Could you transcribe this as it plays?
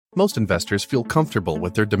Most investors feel comfortable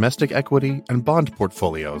with their domestic equity and bond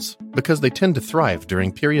portfolios because they tend to thrive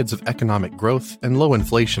during periods of economic growth and low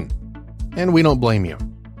inflation. And we don't blame you.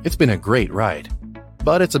 It's been a great ride.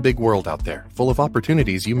 But it's a big world out there, full of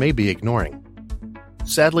opportunities you may be ignoring.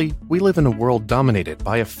 Sadly, we live in a world dominated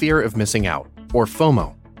by a fear of missing out, or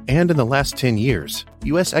FOMO. And in the last 10 years,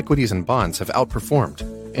 U.S. equities and bonds have outperformed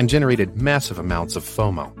and generated massive amounts of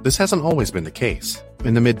FOMO. This hasn't always been the case.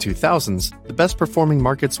 In the mid-2000s, the best performing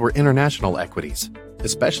markets were international equities,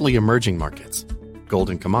 especially emerging markets, gold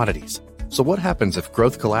and commodities. So what happens if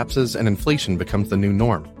growth collapses and inflation becomes the new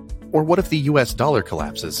norm? Or what if the US dollar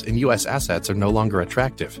collapses and US assets are no longer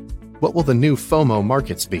attractive? What will the new FOMO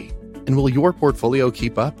markets be? And will your portfolio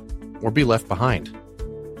keep up or be left behind?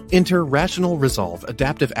 Enter Rational ReSolve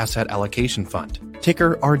Adaptive Asset Allocation Fund,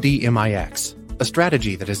 ticker RDMIX, a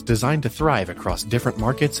strategy that is designed to thrive across different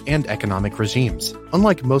markets and economic regimes.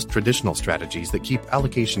 Unlike most traditional strategies that keep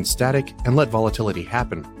allocation static and let volatility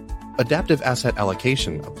happen, adaptive asset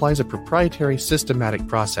allocation applies a proprietary systematic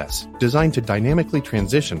process designed to dynamically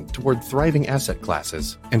transition toward thriving asset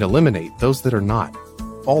classes and eliminate those that are not,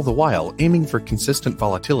 all the while aiming for consistent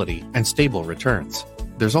volatility and stable returns.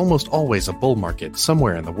 There's almost always a bull market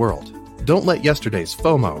somewhere in the world. Don't let yesterday's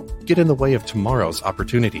FOMO get in the way of tomorrow's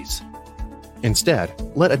opportunities. Instead,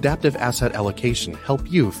 let adaptive asset allocation help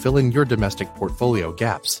you fill in your domestic portfolio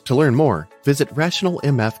gaps. To learn more, visit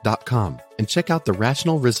rationalmf.com and check out the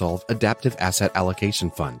Rational ReSolve Adaptive Asset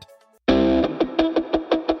Allocation Fund.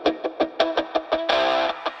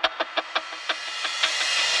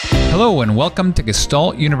 Hello and welcome to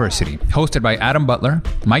Gestalt University, hosted by Adam Butler,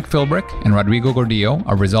 Mike Philbrick, and Rodrigo Gordillo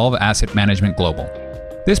of ReSolve Asset Management Global.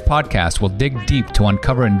 This podcast will dig deep to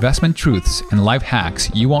uncover investment truths and life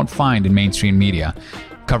hacks you won't find in mainstream media,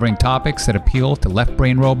 covering topics that appeal to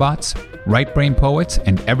left-brain robots, right-brain poets,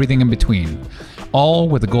 and everything in between, all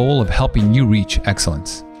with the goal of helping you reach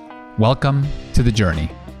excellence. Welcome to the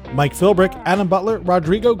journey. Mike Philbrick, Adam Butler,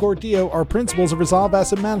 Rodrigo Gordillo are principals of ReSolve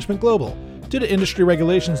Asset Management Global. Due to industry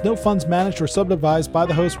regulations, no funds managed or sub-advised by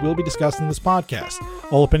the host will be discussed in this podcast.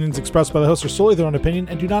 All opinions expressed by the host are solely their own opinion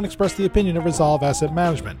and do not express the opinion of ReSolve Asset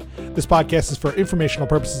Management. This podcast is for informational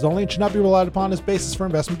purposes only and should not be relied upon as basis for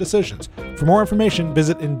investment decisions. For more information,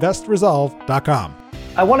 visit investresolve.com.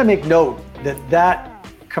 I want to make note that that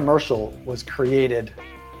commercial was created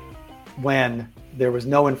when there was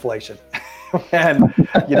no inflation. And,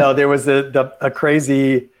 there was a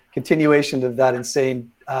crazy continuation of that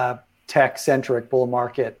insane tech-centric bull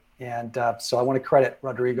market. And so I want to credit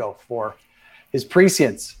Rodrigo for his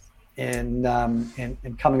prescience in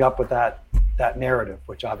coming up with that narrative,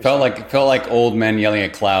 which obviously felt like old men yelling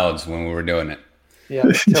at clouds when we were doing it.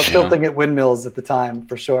 Yeah, still thinking at windmills at the time,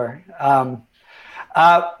 for sure.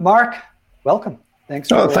 Mark, welcome. Thanks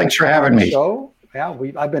for having me. Show. Yeah,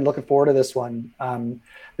 I've been looking forward to this one.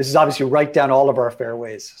 This is obviously right down all of our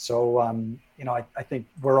fairways. So, I think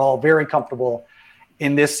we're all very comfortable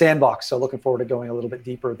in this sandbox. So looking forward to going a little bit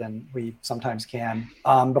deeper than we sometimes can.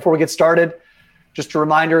 Before we get started, just a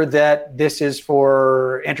reminder that this is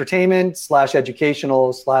for entertainment /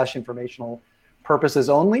 educational / informational purposes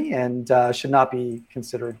only and should not be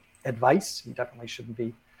considered advice. You definitely shouldn't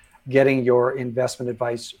be getting your investment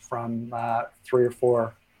advice from 3 or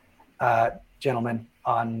 4 gentlemen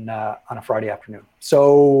on a Friday afternoon.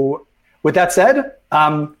 So with that said,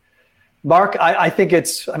 Mark, I think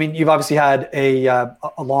you've obviously had a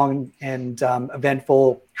long and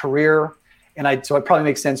eventful career. And so it probably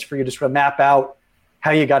makes sense for you to sort of map out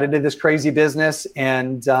how you got into this crazy business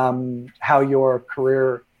and how your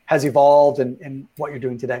career has evolved and what you're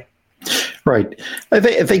doing today. Right. I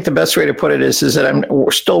think the best way to put it is that I'm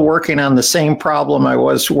still working on the same problem I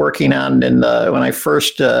was working on when I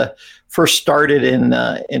first started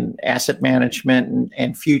in asset management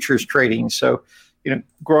and futures trading. So,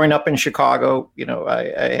 growing up in Chicago,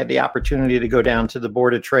 I had the opportunity to go down to the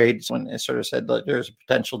Board of Trade when it sort of said that there's a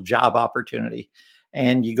potential job opportunity.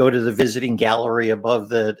 And you go to the visiting gallery above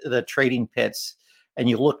the trading pits and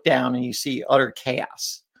you look down and you see utter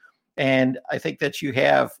chaos. And I think that you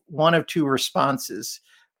have one of two responses.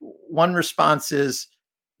 One response is,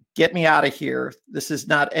 get me out of here. This is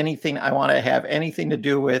not anything I want to have anything to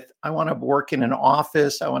do with. I want to work in an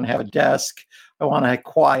office. I want to have a desk. I want to have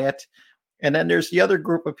quiet. And then there's the other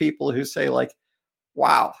group of people who say like,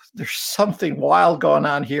 wow, there's something wild going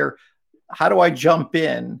on here. How do I jump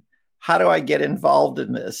in? How do I get involved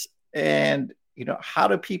in this? And, how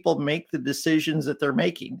do people make the decisions that they're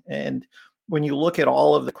making? And when you look at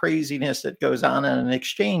all of the craziness that goes on in an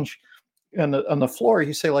exchange on the floor,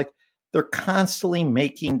 you say like, they're constantly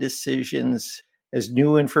making decisions as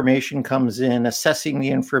new information comes in, assessing the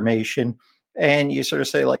information, And you sort of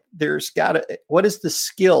say, like, what is the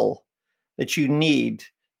skill that you need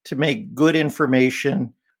to make good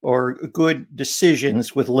information or good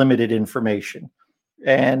decisions with limited information?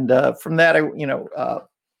 And from that, I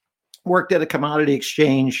worked at a commodity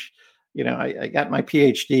exchange. I got my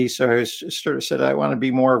PhD, so I was sort of said I want to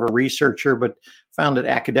be more of a researcher, but found that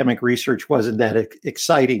academic research wasn't that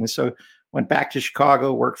exciting. So went back to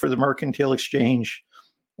Chicago, worked for the Mercantile Exchange,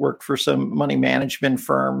 worked for some money management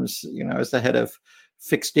firms, as the head of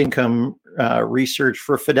fixed income research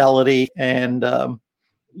for Fidelity, and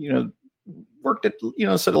worked at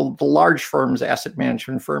sort of the large firms, asset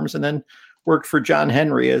management firms, and then worked for John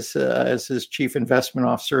Henry as his chief investment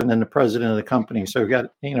officer and then the president of the company. So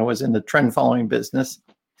was in the trend following business.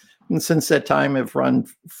 And since that time, I've run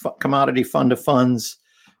commodity fund of funds,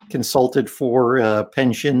 consulted for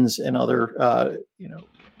pensions and other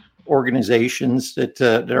organizations that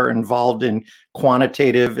are involved in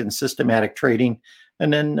quantitative and systematic trading,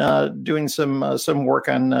 and then doing some work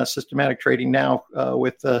on systematic trading now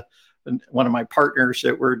with one of my partners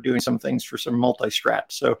that we're doing some things for some multi-strat.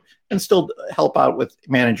 So, and still help out with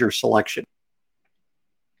manager selection.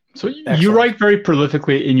 So you write very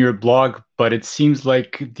prolifically in your blog, but it seems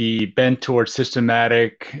like the bent towards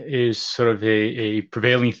systematic is sort of a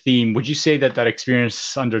prevailing theme. Would you say that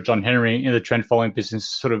experience under John Henry in the trend following business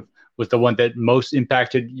sort of was the one that most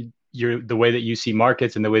impacted the way that you see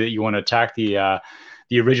markets and the way that you want to attack the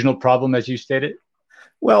original problem, as you stated?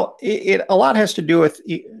 Well, it a lot has to do with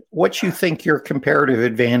what you think your comparative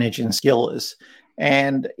advantage and skill is.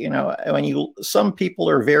 And, some people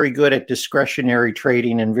are very good at discretionary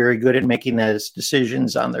trading and very good at making those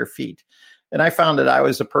decisions on their feet. And I found that I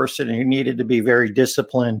was a person who needed to be very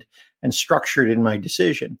disciplined and structured in my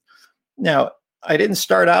decision. Now, I didn't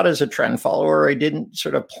start out as a trend follower. I didn't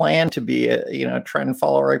sort of plan to be a trend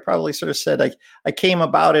follower. I probably sort of said, I came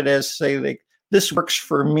about it as this works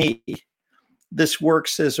for me. This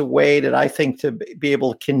works as a way that I think to be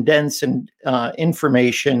able to condense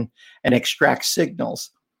information and extract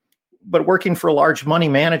signals. But working for a large money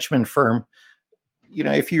management firm,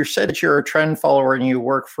 if you said that you're a trend follower and you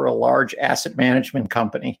work for a large asset management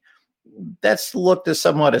company, that's looked as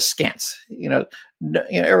somewhat askance.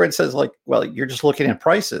 Everyone says well, you're just looking at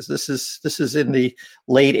prices. This is in the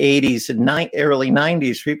late 80s and early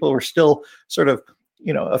 90s. People were still sort of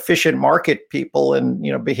efficient market people, and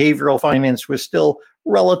behavioral finance was still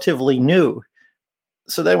relatively new.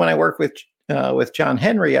 So then when I worked with John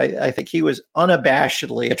Henry, I think he was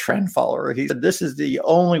unabashedly a trend follower. He said, this is the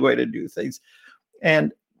only way to do things.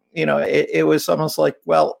 And, it was almost like,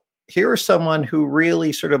 well, here's someone who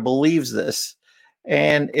really sort of believes this.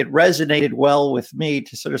 And it resonated well with me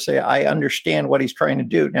to sort of say, I understand what he's trying to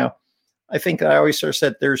do. Now, I think I always sort of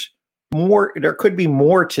said there could be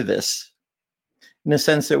more to this, in the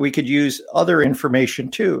sense that we could use other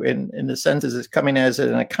information too. And in the sense as it's coming as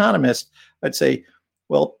an economist, I'd say,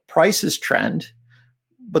 well, prices trend,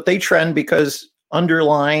 but they trend because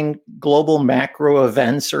underlying global macro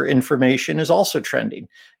events or information is also trending.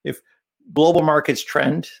 If global markets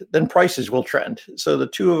trend, then prices will trend. So the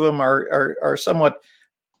two of them are somewhat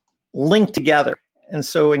linked together. And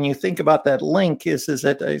so when you think about that link is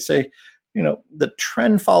that I say, the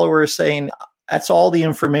trend follower is saying, that's all the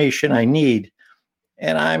information I need.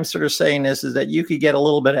 And I'm sort of saying is that you could get a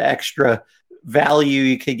little bit of extra value.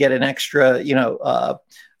 You could get an extra,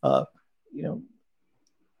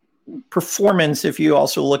 performance if you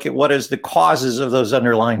also look at what is the causes of those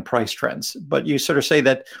underlying price trends. But you sort of say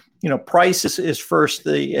that, price is first.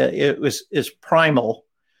 Is primal.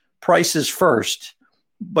 Price is first.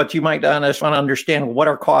 But you might want to understand what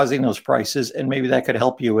are causing those prices, and maybe that could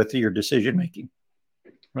help you with your decision making.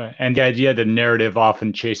 Right. And the idea that narrative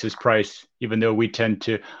often chases price, even though we tend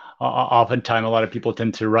to, oftentimes a lot of people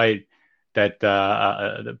tend to write that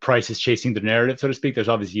the price is chasing the narrative, so to speak. There's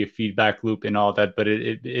obviously a feedback loop and all that, but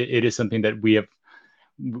it is something that we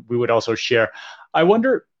would also share. I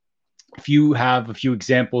wonder if you have a few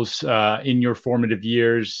examples in your formative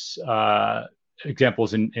years,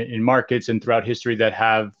 examples in markets and throughout history that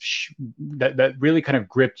have that really kind of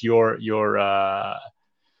gripped your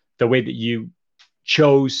the way that you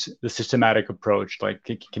chose the systematic approach. Like,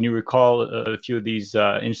 can you recall a few of these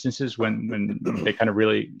instances when they kind of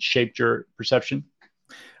really shaped your perception?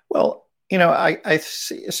 Well, I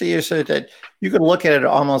see you said that you could look at it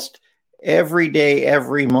almost every day,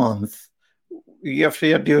 every month. You have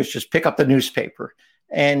to do is just pick up the newspaper,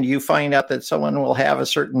 and you find out that someone will have a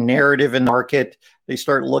certain narrative in the market. They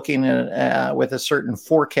start looking at with a certain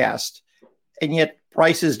forecast, and yet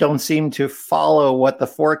prices don't seem to follow what the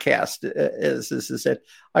forecast is. This is it.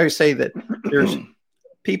 I would say that there's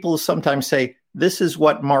people sometimes say this is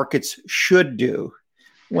what markets should do.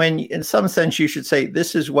 When in some sense you should say,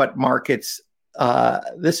 this is what markets,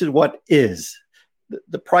 this is what is.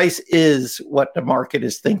 The price is what the market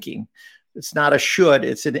is thinking. It's not a should,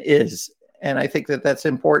 it's an is. And I think that that's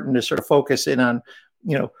important to sort of focus in on,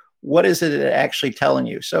 what is it actually telling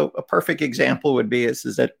you? So a perfect example would be is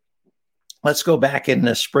that, let's go back in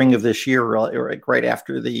the spring of this year, right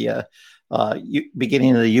after the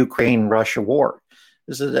beginning of the Ukraine-Russia war.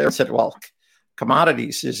 This is, they said, well,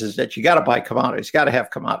 commodities is that you got to buy commodities, got to have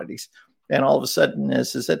commodities. And all of a sudden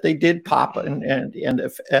is that they did pop in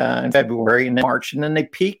February and then March, and then they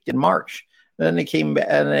peaked in March. And then they came back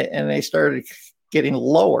and they started getting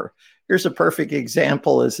lower. Here's a perfect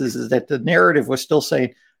example is that the narrative was still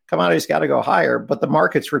saying commodities got to go higher, but the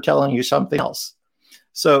markets were telling you something else.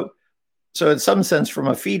 So in some sense, from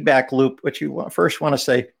a feedback loop, what you first want to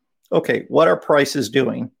say, okay, what are prices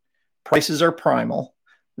doing? Prices are primal.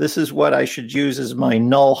 This is what I should use as my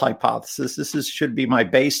null hypothesis. Should be my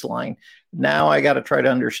baseline. Now I got to try to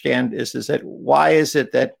understand is that why is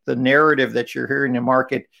it that the narrative that you're hearing in the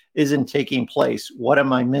market isn't taking place? What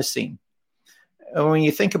am I missing? And when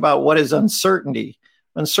you think about what is uncertainty,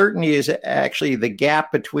 uncertainty is actually the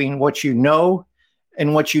gap between what you know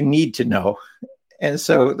and what you need to know. And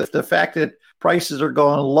so the fact that prices are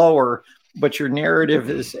going lower, but your narrative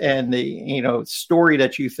is, and the story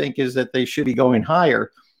that you think is that they should be going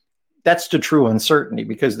higher, that's the true uncertainty,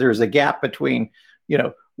 because there's a gap between,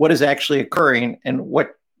 what is actually occurring and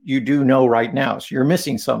what you do know right now. So you're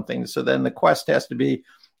missing something. So then the quest has to be,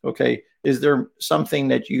 okay, is there something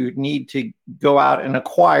that you need to go out and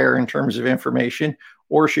acquire in terms of information,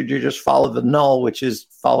 or should you just follow the null, which is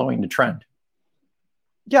following the trend?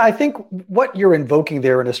 Yeah, I think what you're invoking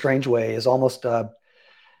there in a strange way is almost,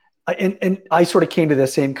 and I sort of came to the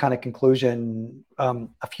same kind of conclusion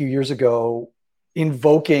a few years ago,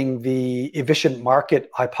 invoking the efficient market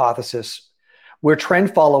hypothesis, where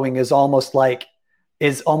trend following is almost like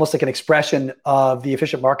an expression of the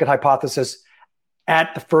efficient market hypothesis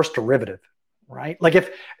at the first derivative, right? Like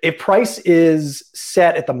if price is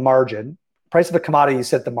set at the margin, price of a commodity is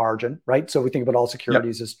set at the margin, right? So we think about all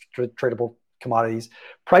securities as tradable commodities.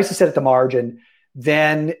 Price is set at the margin,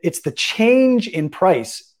 then it's the change in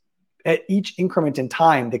price at each increment in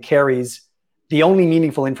time that carries the only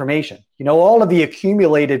meaningful information. All of the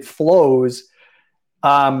accumulated flows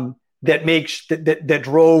that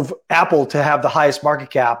drove Apple to have the highest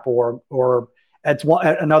market cap, or at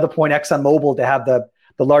another point ExxonMobil to have the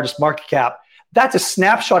largest market cap. That's a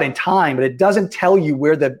snapshot in time, but it doesn't tell you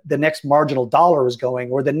where the next marginal dollar is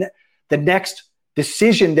going, or the next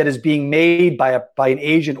decision that is being made by an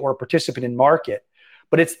agent or a participant in market.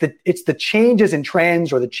 But it's the changes in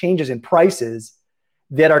trends or the changes in prices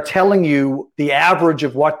that are telling you the average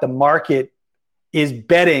of what the market is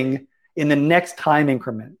betting in the next time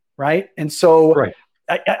increment, right? And so right.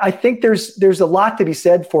 I think there's a lot to be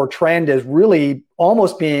said for trend as really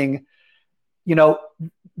almost being,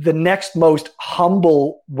 the next most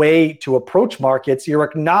humble way to approach markets. You're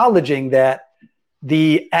acknowledging that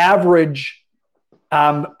the average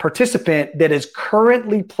participant that is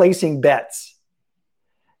currently placing bets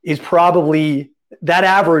that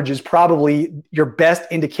average is probably your best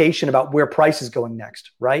indication about where price is going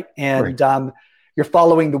next, right? And right. You're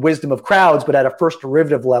following the wisdom of crowds, but at a first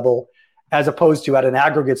derivative level, as opposed to at an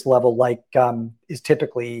aggregates level, like is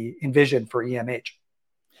typically envisioned for EMH.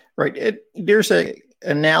 Right. There's an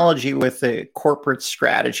analogy with the corporate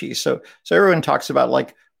strategy. So everyone talks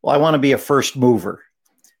about I want to be a first mover.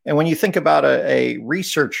 And when you think about a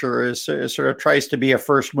researcher sort of tries to be a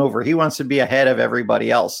first mover, he wants to be ahead of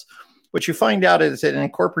everybody else. What you find out is that in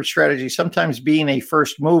corporate strategy, sometimes being a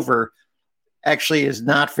first mover actually is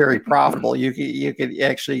not very profitable. You could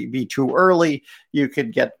actually be too early. You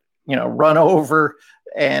could get run over.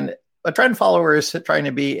 And a trend follower is trying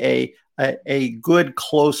to be a good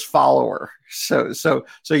close follower. So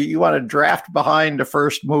you want to draft behind the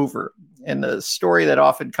first mover. And the story that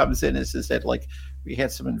often comes in is that we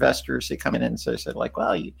had some investors, they come in and say,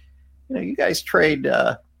 well, you guys trade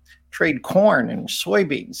corn and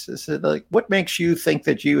soybeans. I said, what makes you think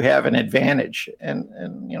that you have an advantage? And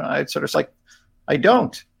I'd sort of I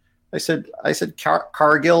don't. I said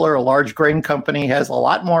Cargill, or a large grain company, has a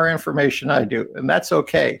lot more information I do, and that's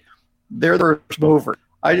okay. They're the first mover.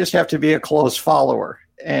 I just have to be a close follower.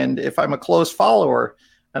 And if I'm a close follower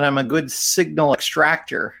and I'm a good signal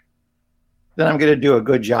extractor, then I'm going to do a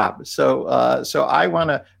good job. So I want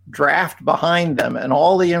to draft behind them and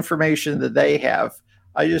all the information that they have.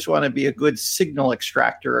 I just want to be a good signal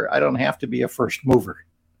extractor. I don't have to be a first mover.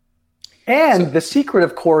 And the secret,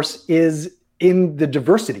 of course, is in the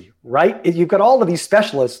diversity, right? You've got all of these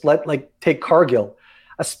specialists, like take Cargill,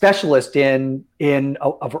 a specialist in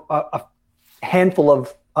a handful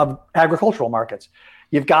of agricultural markets.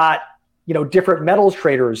 You've got, different metals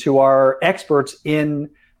traders who are experts in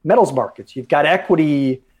metals markets. You've got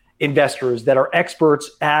equity investors that are experts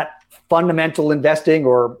at fundamental investing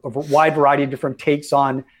or a wide variety of different takes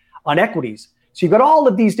on equities. So you've got all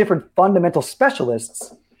of these different fundamental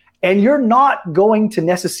specialists, and you're not going to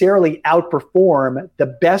necessarily outperform the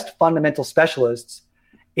best fundamental specialists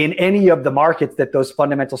in any of the markets that those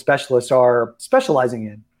fundamental specialists are specializing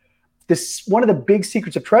in. One of the big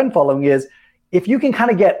secrets of trend following is if you can kind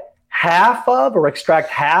of get half of or extract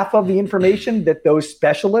half of the information that those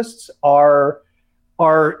specialists are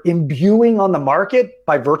imbuing on the market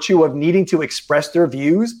by virtue of needing to express their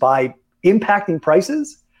views by impacting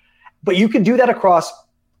prices, but you can do that across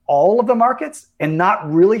all of the markets and not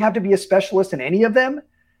really have to be a specialist in any of them.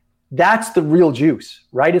 That's the real juice,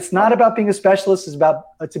 right? It's not about being a specialist.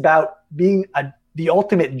 It's about being the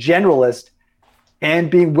ultimate generalist and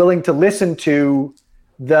being willing to listen to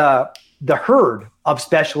the herd of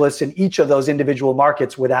specialists in each of those individual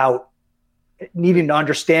markets without needing to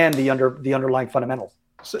understand the underlying fundamentals.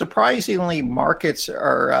 Surprisingly, markets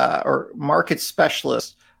or market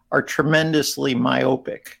specialists are tremendously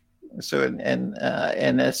myopic. So, in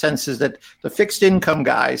a sense, is that the fixed income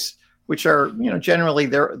guys, which are generally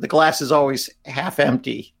the glass is always half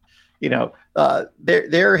empty. They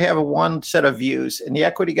have one set of views, and the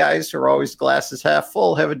equity guys who are always glass is half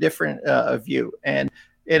full have a different view, and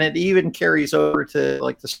it even carries over to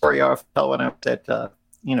like the story I tell when I was at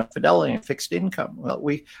Fidelity and fixed income. Well,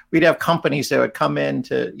 we'd have companies that would come in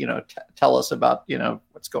to tell us about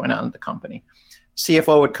what's going on in the company.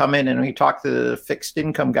 CFO would come in and we talk to the fixed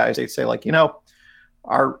income guys. They'd say like,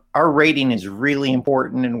 our rating is really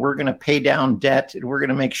important, and we're going to pay down debt, and we're going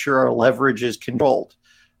to make sure our leverage is controlled.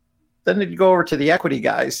 Then they'd go over to the equity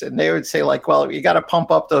guys, and they would say like, well, you got to pump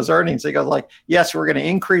up those earnings. They go like, yes, we're going to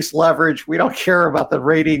increase leverage. We don't care about the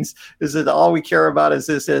ratings. Is it all we care about is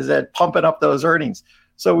that pumping up those earnings.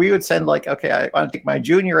 So we would send like, okay, I want to take my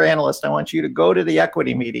junior analyst. I want you to go to the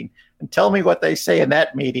equity meeting and tell me what they say in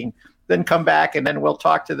that meeting. Then come back, and then we'll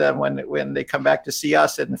talk to them when they come back to see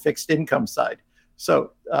us in the fixed income side.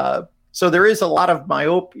 So there is a lot of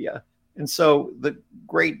myopia. And so the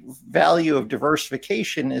great value of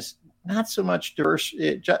diversification is not so much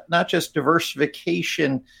not just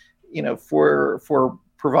diversification, for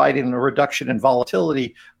providing a reduction in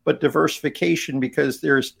volatility, but diversification because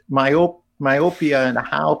there's myopia in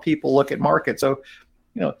how people look at markets. So,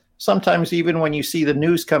 sometimes even when you see the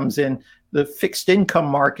news comes in, the fixed income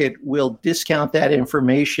market will discount that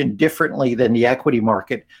information differently than the equity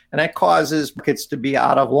market. And that causes markets to be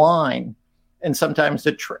out of line. And sometimes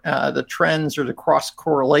the trends or the cross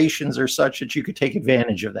correlations are such that you could take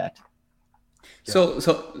advantage of that. So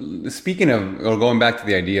speaking of, or going back to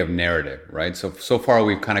the idea of narrative, right? So far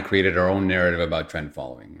we've kind of created our own narrative about trend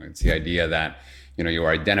following. Right? It's the idea that,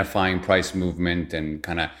 you're identifying price movement and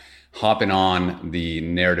kind of hopping on the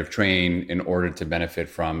narrative train in order to benefit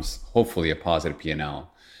from hopefully a positive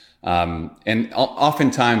P&L. And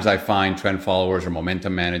oftentimes I find trend followers or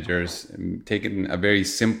momentum managers taking a very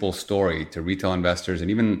simple story to retail investors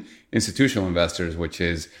and even institutional investors, which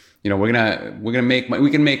is, we're gonna make money.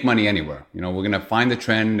 We can make money anywhere. We're gonna find the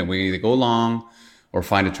trend and we either go long or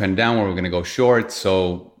find a trend down where we're gonna go short.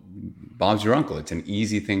 So Bob's your uncle. It's an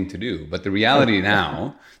easy thing to do. But the reality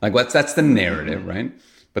now, that's the narrative, right?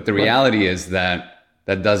 But the reality is that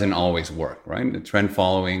doesn't always work, right? The trend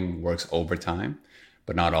following works over time,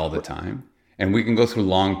 but not all the time. And we can go through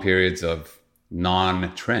long periods of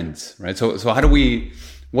non-trends, right? So how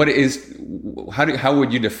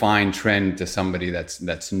would you define trend to somebody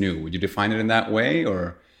that's new? Would you define it in that way,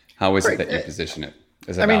 or how is it that you position it?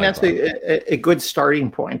 That's a good starting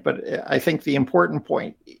point, but I think the important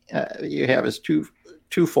point you have is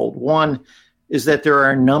twofold. One is that there are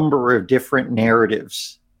a number of different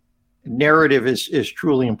narratives. Narrative is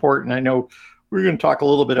truly important. I know we're going to talk a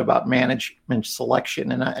little bit about management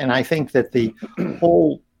selection, and I think that the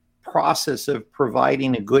whole process of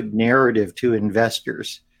providing a good narrative to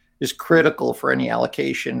investors is critical for any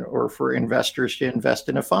allocation or for investors to invest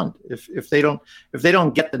in a fund. If they don't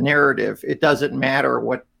get the narrative, it doesn't matter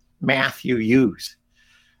what math you use.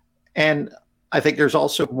 And I think there's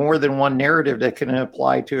also more than one narrative that can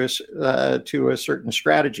apply to a certain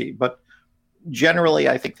strategy. But generally,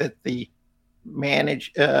 I think that the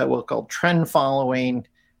we'll call trend following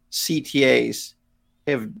CTAs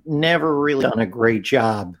have never really done a great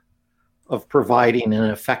job of providing an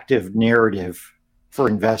effective narrative for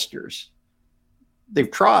investors. They've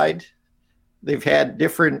tried, they've had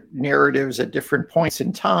different narratives at different points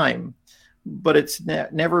in time, but it's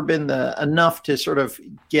never been enough to sort of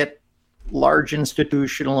get large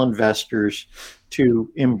institutional investors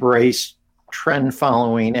to embrace trend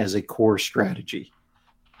following as a core strategy.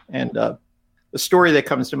 And the story that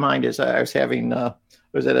comes to mind is I was having I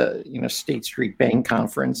was at a State Street Bank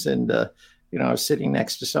conference, and I was sitting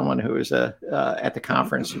next to someone who was at the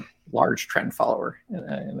conference, a large trend follower,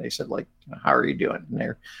 and they said, like, how are you doing? And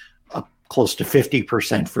they're up close to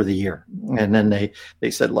 50% for the year. And then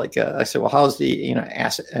they said, like, I said, well, how's the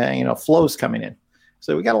asset flows coming in?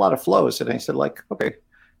 So we got a lot of flows. And I said, like, okay,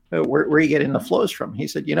 where are you getting the flows from? He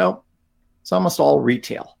said, it's almost all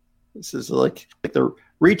retail. This is like the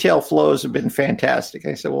retail flows have been fantastic.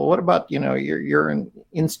 I said, well, what about, you're an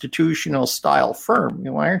institutional style firm.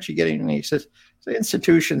 Why aren't you getting any? He says, the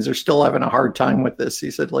institutions are still having a hard time with this. He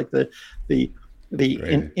said, like the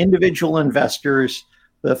individual investors,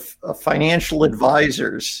 the financial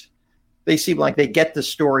advisors, they seem like they get the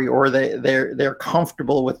story, or they're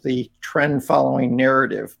comfortable with the trend following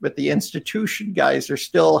narrative, but the institution guys are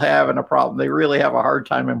still having a problem. They really have a hard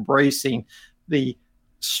time embracing the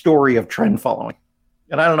story of trend following.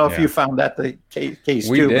 And I don't know if you found that the case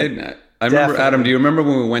we too. We did. I remember, Adam, do you remember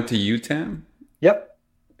when we went to UTAM? Yep.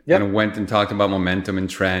 And went and talked about momentum and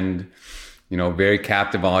trend, very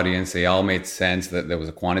captive audience. They all made sense. That there was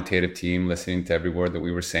a quantitative team listening to every word that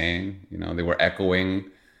we were saying. They were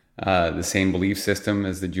echoing the same belief system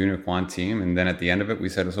as the junior quant team. And then at the end of it, we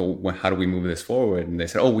said, so how do we move this forward? And they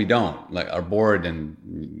said, we don't. Like, our board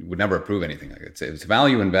would never approve anything like it. It's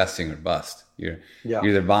value investing or bust. You're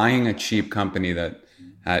either buying a cheap company that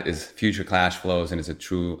is future cash flows and is a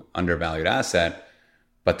true undervalued asset,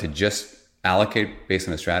 but to just allocate based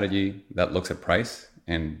on a strategy that looks at price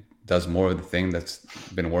and does more of the thing that's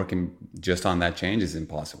been working just on that change is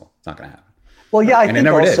impossible. It's not going to happen. Well, yeah, I think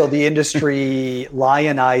also the industry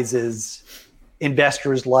lionizes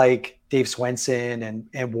investors like Dave Swenson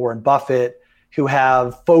and Warren Buffett, who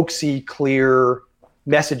have folksy, clear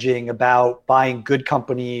messaging about buying good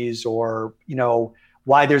companies, or,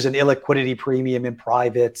 why there's an illiquidity premium in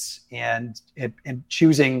privates, and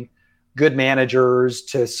choosing good managers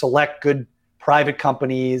to select good private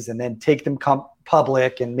companies and then take them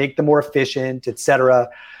public and make them more efficient, et cetera.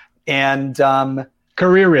 And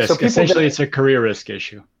career risk. So essentially, it's a career risk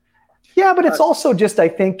issue. Yeah, but it's also just, I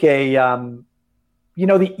think, to an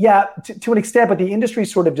extent, but the industry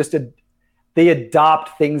sort of just they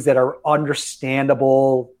adopt things that are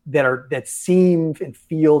understandable, that seem and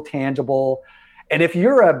feel tangible. And if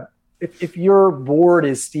your board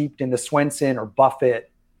is steeped in the Swenson or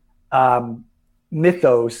Buffett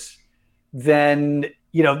mythos, then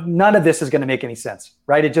none of this is going to make any sense,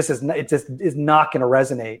 right? It just is not going to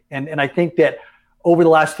resonate. And I think that over the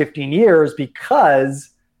last 15 years, because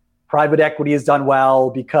private equity has done well,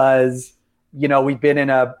 because we've been in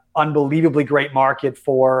a unbelievably great market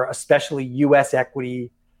for especially U.S.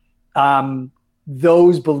 equity,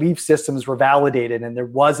 those belief systems were validated, and there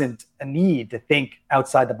wasn't a need to think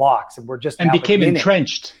outside the box. And we're just became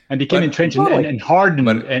entrenched and hardened,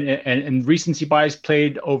 and recency bias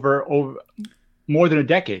played over more than a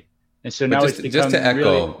decade. And so now to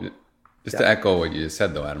echo what you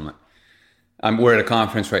said, though, Adam. We're at a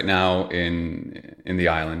conference right now in the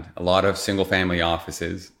island. A lot of single family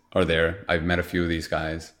offices are there. I've met a few of these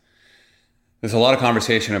guys. There's a lot of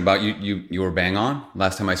conversation about you were bang on.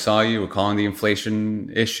 Last time I saw you were calling the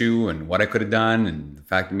inflation issue and what I could have done and the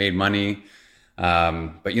fact you made money. But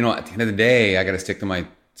at the end of the day, I got to stick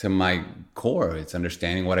to my core. It's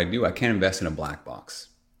understanding what I do. I can't invest in a black box.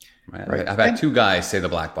 Right? I've had two guys say the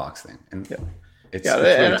black box thing. And it's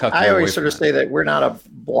really tough. I always sort of say that we're not a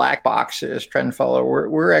black box as trend follower.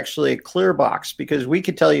 We're actually a clear box, because we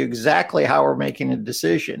could tell you exactly how we're making a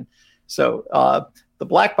decision. So the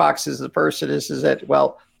black box is the person is that,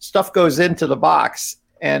 well, stuff goes into the box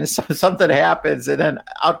and something happens and then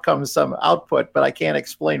out comes some output, but I can't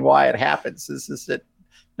explain why it happens. This is it.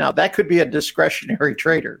 Now that could be a discretionary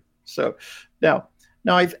trader. So now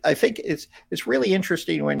I think it's really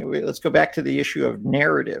interesting let's go back to the issue of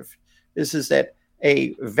narrative. This is that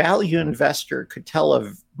a value investor could tell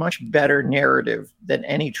a much better narrative than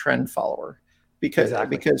any trend follower,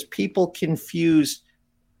 because people confuse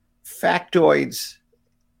factoids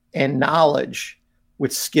and knowledge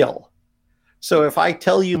with skill. So if I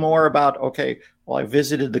tell you more about, I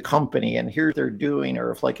visited the company and here they're doing,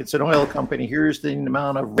 or if it's an oil company, here's the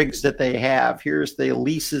amount of rigs that they have, here's the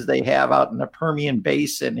leases they have out in the Permian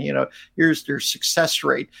Basin, here's their success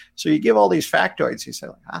rate. So you give all these factoids, you say,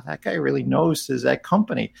 that guy really knows that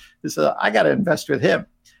company. I got to invest with him.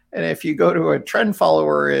 And if you go to a trend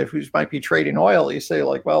follower who might be trading oil, you say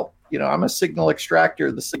like, well, I'm a signal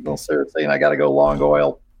extractor. The signal's there saying I got to go long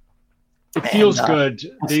oil. It feels good.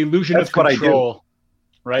 The illusion of control,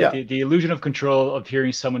 right? Yeah. The illusion of control of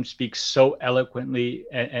hearing someone speak so eloquently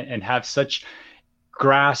and have such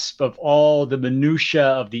grasp of all the minutia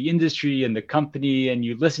of the industry and the company, and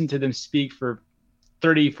you listen to them speak for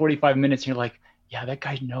 30, 45 minutes, and you're like, yeah, that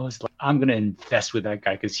guy knows, like, I'm going to invest with that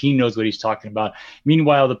guy because he knows what he's talking about.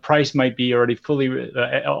 Meanwhile, the price might be already fully,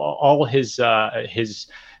 all his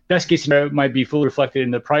best case scenario might be fully reflected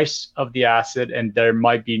in the price of the asset, and there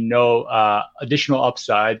might be no additional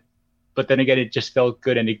upside. But then again, it just felt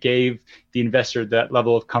good, and it gave the investor that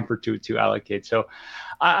level of comfort to allocate. So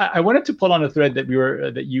I wanted to pull on a thread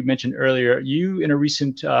that you mentioned earlier. You, in a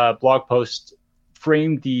recent blog post,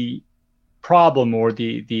 framed the problem or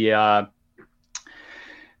the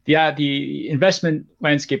investment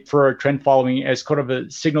landscape for trend following as kind of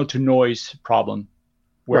a signal to noise problem,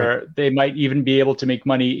 where they might even be able to make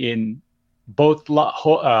money in both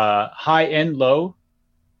high and low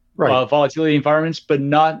volatility environments, but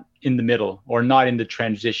not in the middle or not in the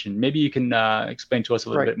transition. Maybe you can explain to us a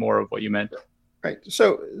little bit more of what you meant. Right.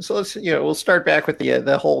 So let's, we'll start back with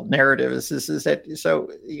the whole narrative is that,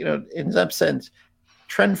 in some sense,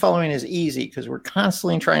 trend following is easy because we're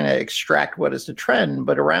constantly trying to extract what is the trend,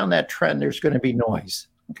 but around that trend, there's going to be noise.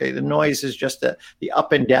 Okay. The noise is just the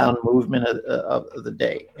up and down movement of the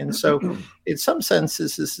day. And so in some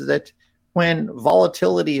senses, is that when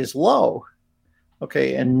volatility is low,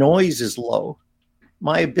 okay, and noise is low,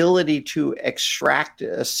 my ability to extract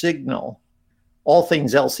a signal, all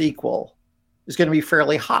things else equal, is going to be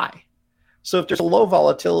fairly high. So if there's a low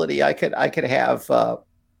volatility, I could have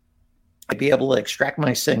I'd be able to extract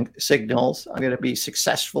my signals. I'm going to be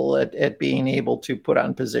successful at being able to put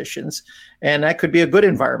on positions, and that could be a good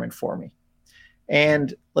environment for me.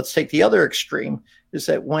 And let's take the other extreme, is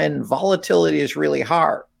that when volatility is really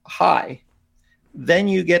high, then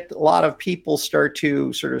you get a lot of people start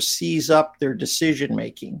to sort of seize up their decision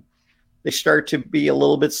making. They start to be a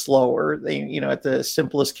little bit slower. They, at the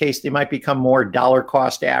simplest case, they might become more dollar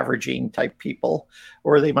cost averaging type people,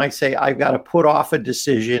 or they might say, I've got to put off a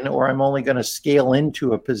decision, or I'm only going to scale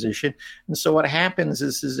into a position. And so what happens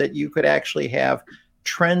is that you could actually have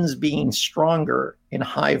trends being stronger in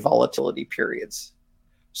high volatility periods.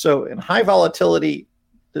 So in high volatility,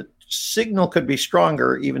 the signal could be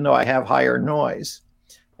stronger, even though I have higher noise.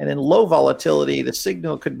 And in low volatility, the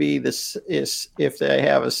signal could be this is if they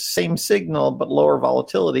have a same signal but lower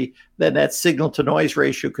volatility, then that signal to noise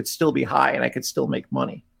ratio could still be high and I could still make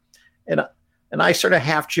money. And I sort of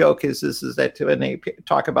half joke is that when they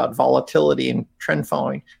talk about volatility and trend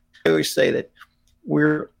following, I always say that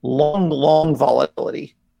we're long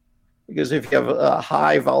volatility, because if you have a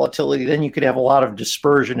high volatility, then you could have a lot of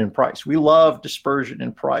dispersion in price. We love dispersion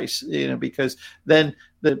in price, because then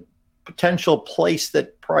the potential place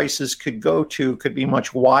that prices could go to could be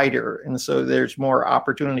much wider. And so there's more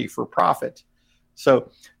opportunity for profit. So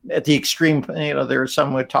at the extreme, there's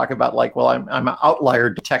some would talk about like, well, I'm an outlier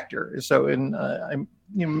detector. So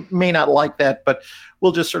you may not like that, but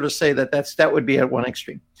we'll just sort of say that would be at one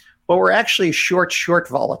extreme. But we're actually short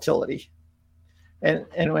volatility. And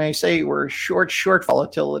when I say we're short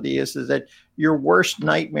volatility is that your worst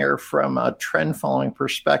nightmare from a trend following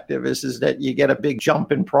perspective is that you get a big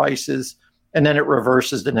jump in prices and then it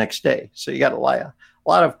reverses the next day. So you got a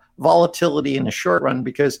lot of volatility in the short run,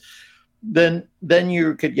 because then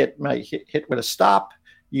you could get hit with a stop.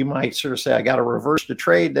 You might sort of say, I got to reverse the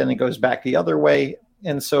trade. Then it goes back the other way.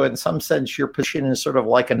 And so in some sense, your position is sort of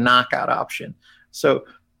like a knockout option. So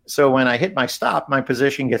when I hit my stop, my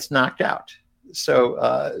position gets knocked out. So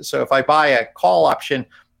if I buy a call option,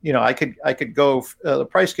 I could go, the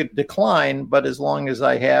price could decline, but as long as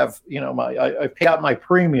I have, I pay out my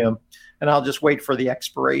premium, and I'll just wait for the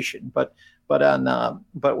expiration. But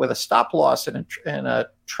with a stop loss and a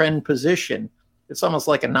trend position, it's almost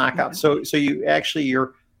like a knockout. So you actually,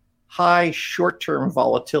 your high short-term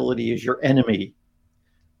volatility is your enemy,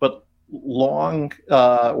 but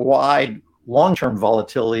wide long-term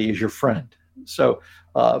volatility is your friend. So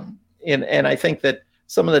and I think that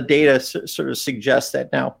some of the data sort of suggests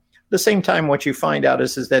that. Now, at the same time, what you find out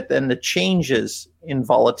is that then the changes in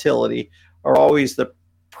volatility are always the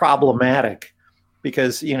problematic,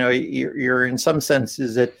 because you're in some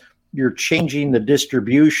senses that you're changing the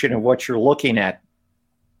distribution of what you're looking at,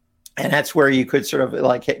 and that's where you could sort of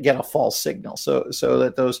like get a false signal. So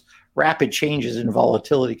that those rapid changes in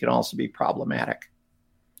volatility can also be problematic.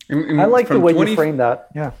 I like the way you frame that.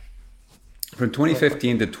 Yeah. From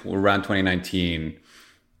 2015 to around 2019,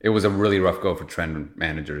 it was a really rough go for trend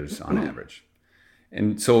managers on average.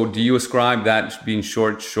 And so do you ascribe that being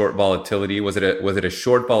short volatility? Was it a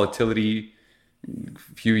short volatility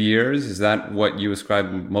few years? Is that what you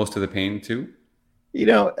ascribe most of the pain to?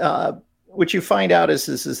 What you find out is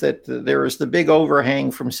that there is the big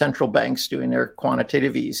overhang from central banks doing their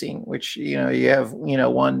quantitative easing, which, you have,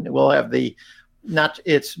 one will have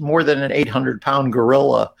it's more than an 800-pound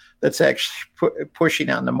gorilla that's actually pushing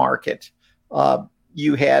on the market.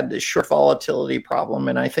 You had the short volatility problem.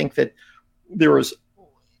 And I think that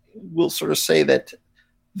we'll sort of say that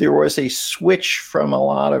there was a switch from a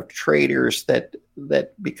lot of traders that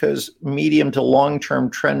because medium to long-term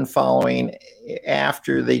trend following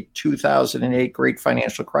after the 2008 great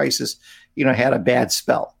financial crisis, had a bad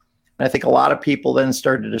spell. And I think a lot of people then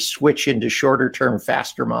started to switch into shorter term,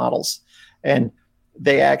 faster models. And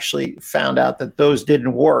they actually found out that those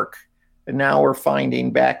didn't work. And now we're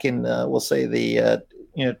finding back in we'll say the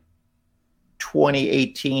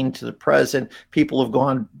 2018 to the present, people have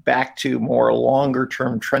gone back to more longer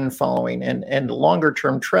term trend following, and the longer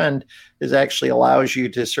term trend is actually allows you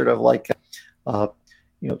to sort of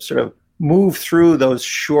sort of move through those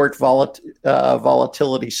short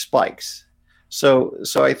volatility spikes. So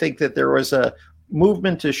I think that there was a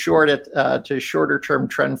movement to shorter term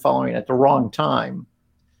trend following at the wrong time,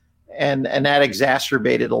 and that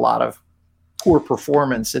exacerbated a lot of poor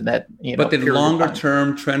performance in that. But did longer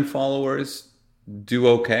term trend followers do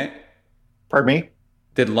okay? Pardon me?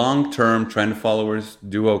 Did long-term trend followers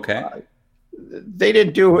do okay? They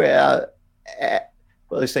didn't do,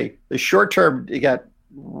 let's say the short-term got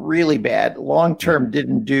really bad. Long-term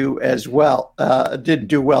didn't do as well, didn't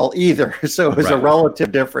do well either. So it was a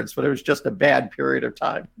relative difference, but it was just a bad period of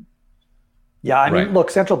time. Yeah, I mean,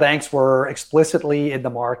 look, central banks were explicitly in the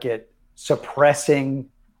market suppressing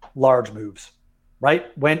large moves, right?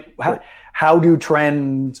 How do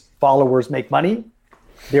trend followers make money?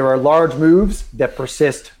 There are large moves that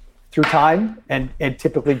persist through time and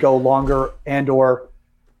typically go longer and or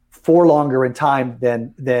for longer in time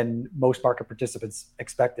than most market participants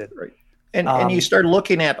expected. Right. And you start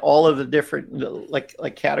looking at all of the different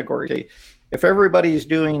like categories. If everybody's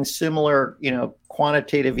doing similar,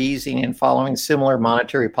 quantitative easing and following similar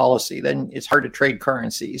monetary policy, then it's hard to trade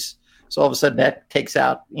currencies. So all of a sudden that takes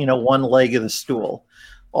out, one leg of the stool.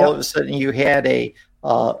 All of a sudden you had a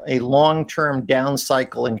long-term down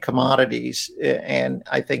cycle in commodities. And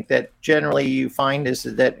I think that generally you find is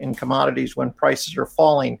that in commodities, when prices are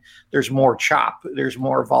falling, there's more chop, there's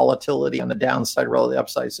more volatility on the downside rather than the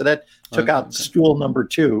upside. So that took out stool number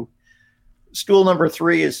 2. Stool number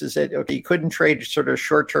 3 is that, you couldn't trade sort of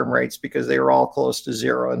short-term rates because they were all close to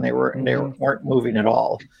zero and they weren't moving at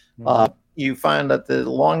all. You find that the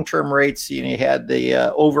long-term rates, you had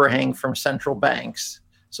the overhang from central banks.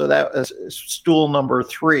 So that was stool number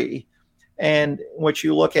 3. And what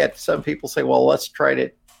you look at, some people say, well, let's try to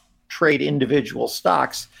trade individual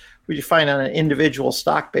stocks. What you find on an individual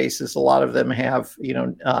stock basis, a lot of them have,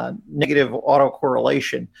 negative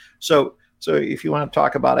autocorrelation. So if you want to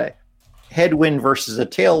talk about a headwind versus a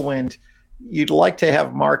tailwind, you'd like to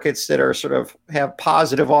have markets that are sort of have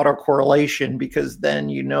positive autocorrelation, because then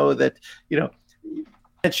that,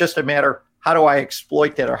 it's just a matter, how do I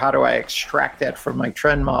exploit that, or how do I extract that from my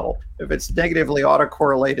trend model? If it's negatively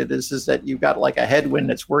autocorrelated, is that you've got like a headwind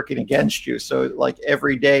that's working against you. So like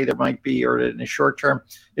every day there might be, or in the short term,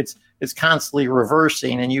 it's constantly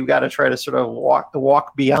reversing, and you've got to try to sort of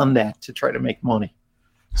walk beyond that to try to make money.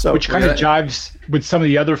 So which kind of jives with some of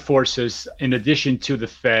the other forces in addition to the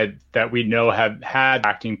Fed that we know have had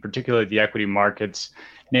acting, particularly the equity markets,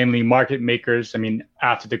 namely market makers. I mean,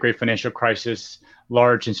 after the great financial crisis,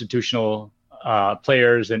 large institutional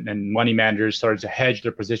players and money managers started to hedge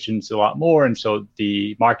their positions a lot more. And so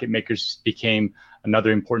the market makers became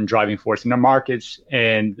another important driving force in the markets.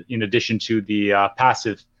 And in addition to the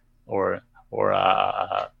passive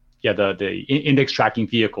the index tracking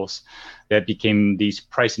vehicles that became these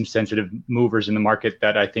price insensitive movers in the market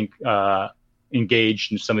that I think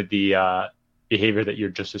engaged in some of the behavior that you're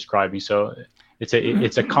just describing. So it's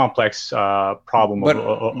a complex problem.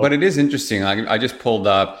 But it is interesting. I just pulled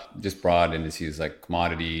up just broad indices like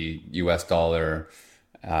commodity, US dollar,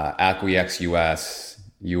 ACWI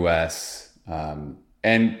US,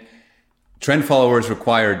 and trend followers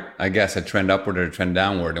required, I guess, a trend upward or a trend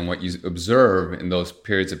downward. And what you observe in those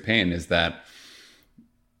periods of pain is that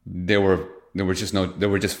they were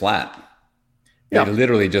just flat. They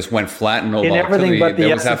literally just went flat and no in volatility. Everything but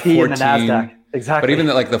the S&P and the NASDAQ. Exactly. But even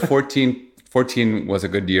like the 14 was a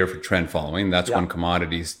good year for trend following. That's when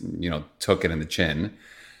commodities, took it in the chin.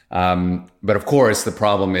 But of course, the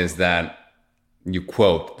problem is that you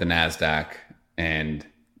quote the NASDAQ and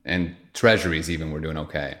treasuries even were doing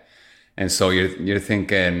okay. And so you're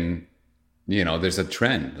thinking, there's a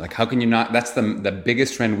trend. Like, how can you not? That's the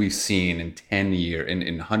biggest trend we've seen in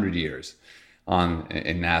 100 years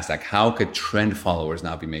in NASDAQ. How could trend followers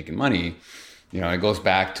not be making money? It goes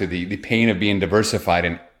back to the pain of being diversified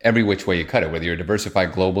in every which way you cut it, whether you're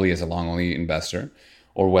diversified globally as a long only investor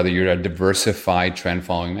or whether you're a diversified trend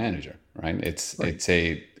following manager, right? It's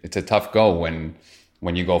a tough go when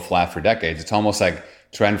you go flat for decades. It's almost like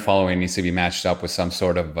trend following needs to be matched up with some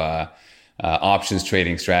sort of options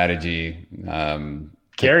trading strategy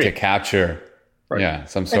to capture,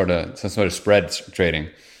 some sort of spread trading.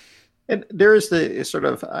 And there's the sort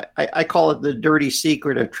of, I call it the dirty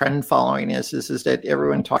secret of trend following is that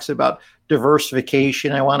everyone talks about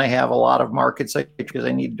diversification. I want to have a lot of markets because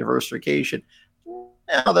I need diversification.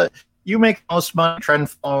 Now you make most money trend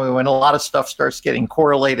following when a lot of stuff starts getting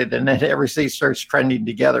correlated and then everything starts trending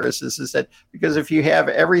together. Is that because if you have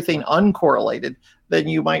everything uncorrelated, then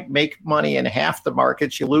you might make money in half the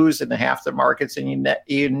markets, you lose in half the markets, and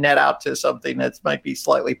you net out to something that might be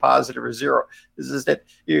slightly positive or zero. Is that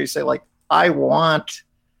you say, like, I want,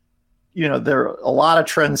 there are a lot of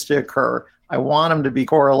trends to occur. I want them to be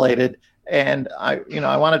correlated. And I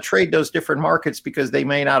want to trade those different markets because they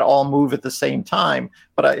may not all move at the same time.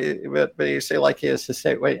 But you say, like,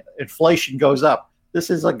 wait, inflation goes up. This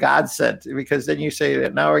is a godsend, because then you say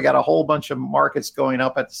that now we got a whole bunch of markets going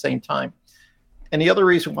up at the same time. And the other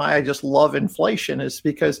reason why I just love inflation is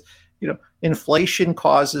because, inflation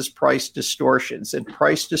causes price distortions, and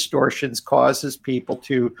price distortions causes people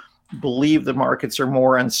to believe the markets are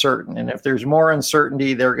more uncertain. And if there's more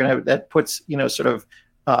uncertainty, that puts,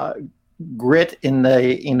 grit in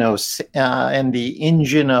the and the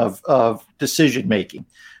engine of decision making.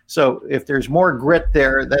 So if there's more grit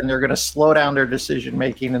there, then they're going to slow down their decision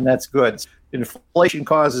making, and that's good. Inflation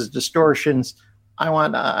causes distortions.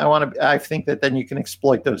 I think that then you can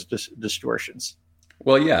exploit those distortions.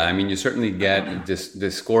 Well, yeah, I mean, you certainly get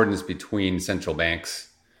discordance between central banks,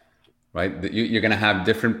 right? You're going to have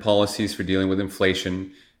different policies for dealing with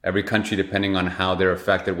inflation. Every country, depending on how they're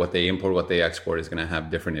affected, what they import, what they export, is going to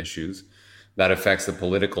have different issues. That affects the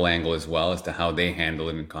political angle as well as to how they handle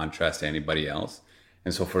it in contrast to anybody else.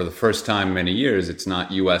 And so for the first time in many years, it's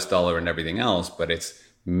not US dollar and everything else, but it's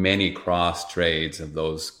many cross trades of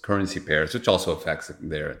those currency pairs, which also affects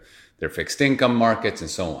their fixed income markets and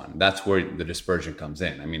so on. That's where the dispersion comes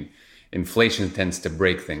in. I mean, inflation tends to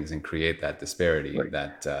break things and create that disparity, right,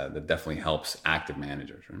 that definitely helps active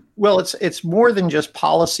managers. Right? Well, it's more than just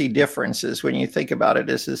policy differences when you think about it.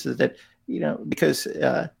 Is that, because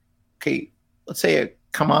let's say a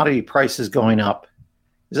commodity price is going up.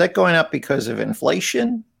 Is that going up because of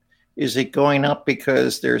inflation? Is it going up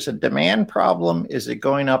because there's a demand problem? Is it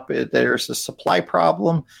going up there's a supply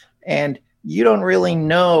problem? And you don't really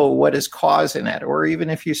know what is causing that. Or even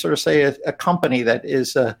if you sort of say a company that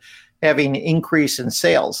is having increase in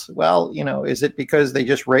sales, well, is it because they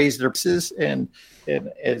just raised their prices and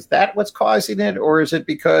is that what's causing it? Or is it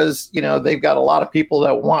because, they've got a lot of people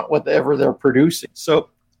that want whatever they're producing? So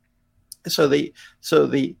the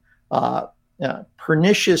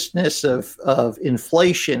perniciousness of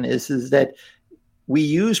inflation is that we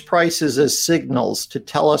use prices as signals to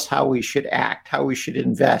tell us how we should act, how we should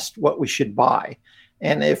invest, what we should buy.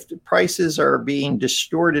 And if the prices are being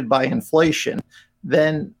distorted by inflation,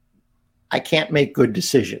 then I can't make good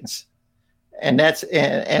decisions. And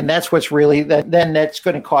that's what's really then that's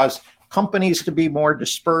going to cause companies to be more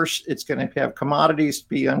dispersed. It's going to have commodities to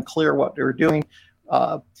be unclear what they're doing.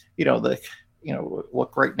 Look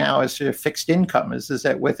right now is fixed income is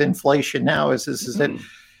that with inflation now is that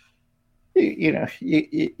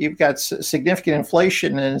you've got significant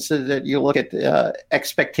inflation, and so that you look at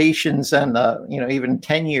expectations and even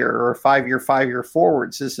 10-year or 5-year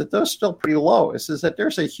forwards is that those still pretty low. Is that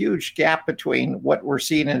there's a huge gap between what we're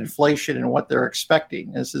seeing in inflation and what they're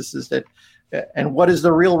expecting. Is that and what is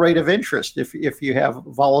the real rate of interest if you have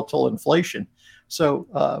volatile inflation?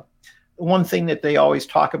 So one thing that they always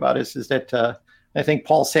talk about is that I think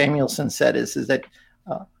Paul Samuelson said is that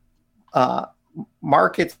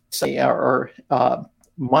markets or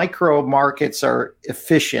micro markets are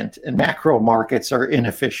efficient and macro markets are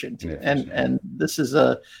inefficient. And this is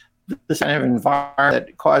this kind of environment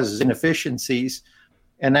that causes inefficiencies,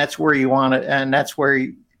 and that's where you want it, and that's where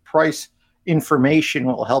price information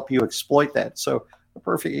will help you exploit that. So a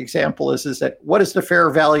perfect example is that what is the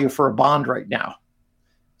fair value for a bond right now?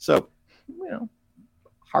 So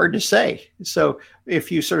hard to say. So if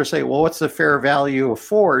you sort of say, well, what's the fair value of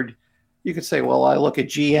Ford? You could say, well, I look at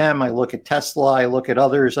GM, I look at Tesla, I look at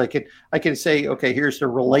others. I can say, okay, here's the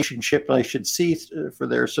relationship I should see for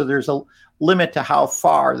there. So there's a limit to how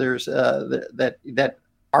far there's that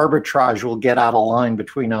arbitrage will get out of line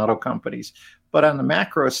between auto companies. But on the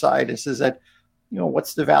macro side, is that,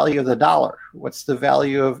 what's the value of the dollar? What's the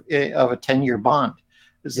value of a 10-year bond?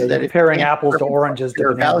 That comparing apples to oranges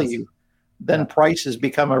to value, then prices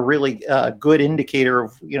become a really good indicator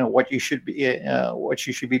of what you should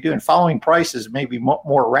be doing. Following prices may be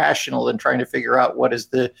more rational than trying to figure out what is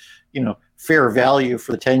the fair value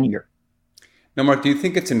for the 10-year. Now, Mark, do you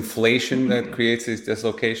think it's inflation that creates these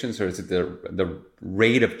dislocations, or is it the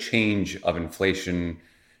rate of change of inflation,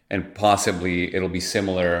 and possibly it'll be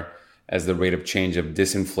similar as the rate of change of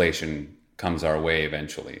disinflation comes our way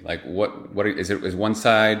eventually? Like, what is it? Is one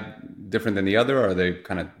side different than the other, or are they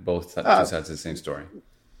kind of both two sides of the same story?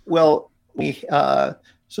 Well,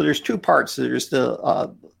 so there's two parts. There's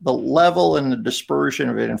the level and the dispersion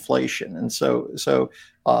of inflation, and so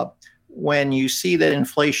when you see that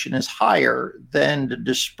inflation is higher, then the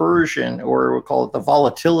dispersion, or we'll call it the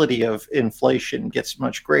volatility of inflation, gets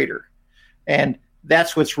much greater. And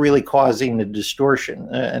that's what's really causing the distortion.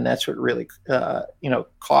 And that's what really,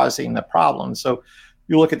 causing the problem. So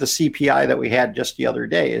you look at the CPI that we had just the other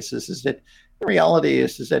day, is that the reality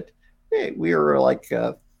is that we were like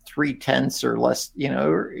 0.3 or less,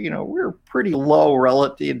 we're pretty low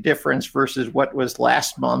relative difference versus what was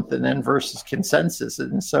last month and then versus consensus.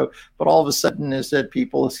 And so, but all of a sudden is that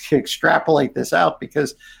people extrapolate this out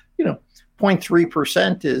because,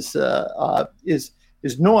 0.3%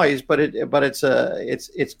 is noise, but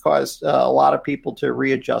it's caused a lot of people to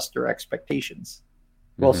readjust their expectations.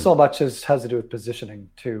 Well, so much has to do with positioning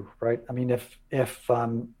too, right? I mean, if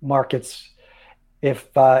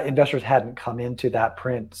investors hadn't come into that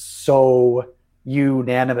print so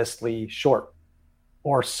unanimously short,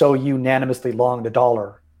 or so unanimously long the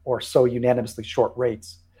dollar, or so unanimously short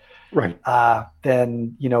rates, right?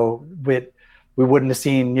 Then we wouldn't have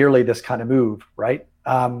seen nearly this kind of move, right?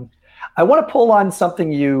 I want to pull on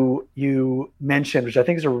something you mentioned, which I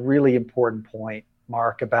think is a really important point,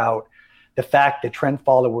 Mark, about the fact that trend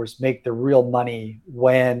followers make the real money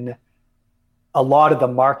when a lot of the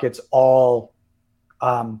markets all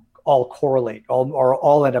correlate, or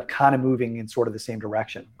all end up kind of moving in sort of the same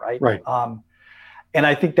direction, right? Right. And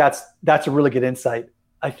I think that's a really good insight.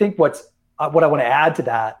 I think what I want to add to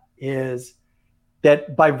that is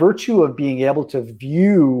that by virtue of being able to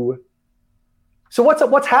view, so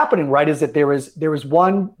what's happening, right, is that there is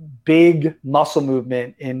one big muscle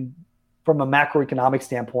movement from a macroeconomic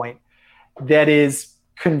standpoint that is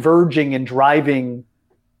converging and driving,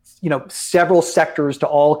 several sectors to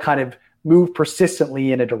all kind of move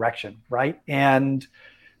persistently in a direction, right? And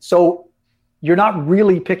so you're not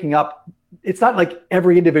really picking up, it's not like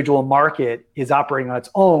every individual market is operating on its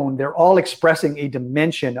own. They're all expressing a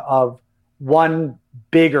dimension of one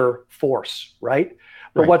bigger force, right?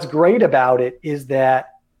 But what's great about it is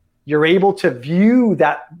that you're able to view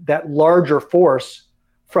that larger force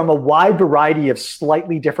from a wide variety of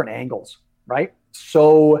slightly different angles, right?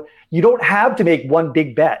 So you don't have to make one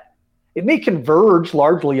big bet. It may converge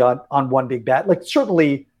largely on one big bet. Like,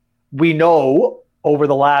 certainly we know over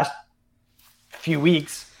the last few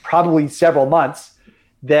weeks, probably several months,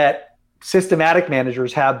 that systematic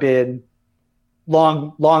managers have been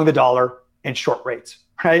long the dollar and short rates,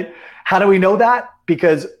 right? How do we know that?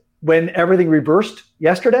 Because when everything reversed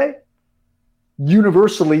yesterday,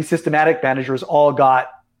 universally systematic managers all got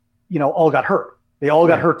hurt. They all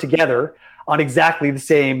got hurt together on exactly the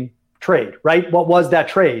same trade, right? What was that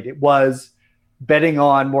trade? It was betting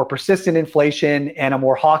on more persistent inflation and a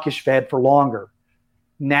more hawkish Fed for longer.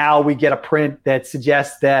 Now we get a print that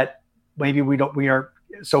suggests that maybe we aren't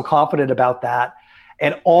so confident about that.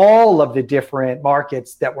 And all of the different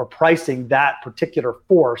markets that were pricing that particular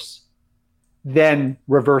force then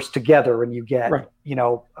reverse together, and you get,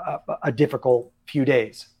 a difficult few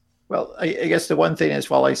days. Well, I guess the one thing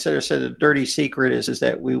is, while I said the dirty secret is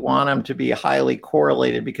that we want them to be highly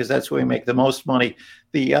correlated because that's where we make the most money.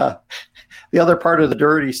 The other part of the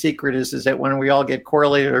dirty secret is that when we all get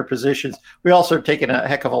correlated our positions, we also are taking a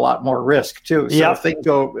heck of a lot more risk too. So if things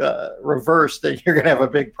go reverse, then you're going to have a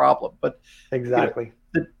big problem. But exactly.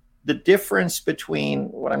 The difference between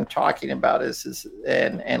what I'm talking about is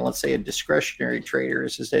let's say a discretionary trader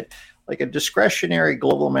is that, like, a discretionary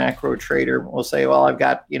global macro trader will say, well, I've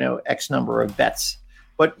got, X number of bets.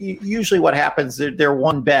 But usually what happens, they're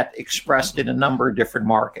one bet expressed in a number of different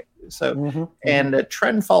markets. So, and a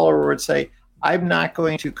trend follower would say, I'm not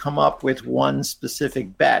going to come up with one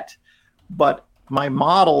specific bet, but my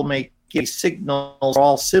model may give signals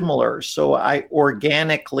all similar. So I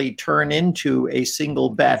organically turn into a single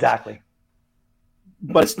bet. Exactly.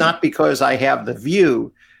 But it's not because I have the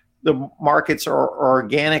view. The markets are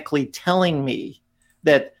organically telling me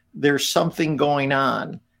that there's something going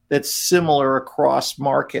on that's similar across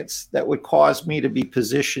markets that would cause me to be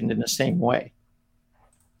positioned in the same way.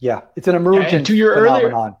 Yeah, it's an emergent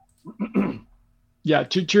phenomenon.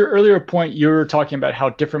 To your earlier point, you were talking about how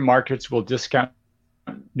different markets will discount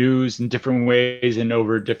news in different ways and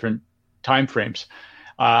over different timeframes.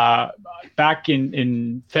 Back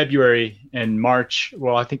in February and March,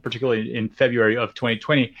 well, I think particularly in February of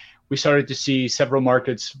 2020, we started to see several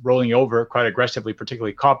markets rolling over quite aggressively,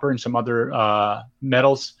 particularly copper and some other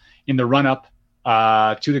metals in the run-up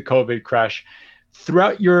to the COVID crash.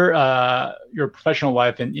 Throughout your professional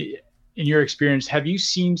life and in your experience, have you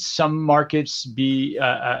seen some markets be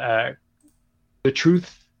the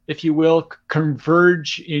truth, if you will,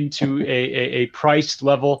 converge into a price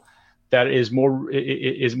level that is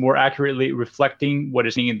more accurately reflecting what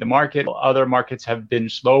is in the market? Other markets have been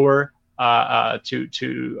slower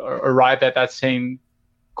to arrive at that same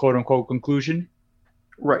quote unquote conclusion?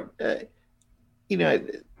 Right.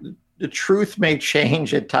 The truth may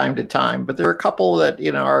change at time to time, but there are a couple that,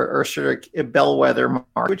 are sort of bellwether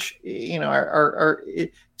markets, which,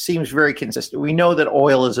 it seems very consistent. We know that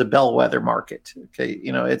oil is a bellwether market. Okay.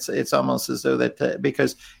 It's almost as though that,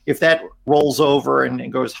 because if that rolls over and it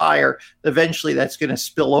goes higher, eventually that's going to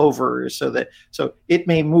spill over so it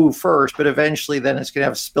may move first, but eventually then it's going to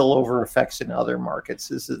have spillover effects in other markets.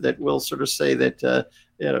 Is that we'll sort of say that,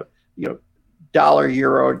 dollar,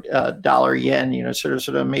 euro, dollar, yen, sort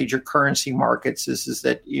of major currency markets is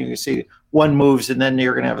that you see one moves and then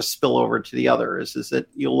you're going to have a spillover to the other. Is that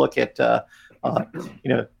you look at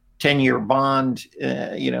 10-year bond,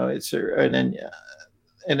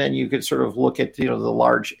 and then you could sort of look at the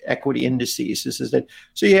large equity indices. Is that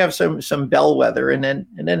so you have some bellwether, and then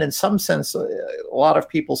in some sense a lot of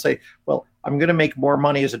people say, well, I'm going to make more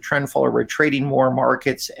money as a trend follower by trading more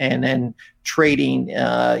markets and then trading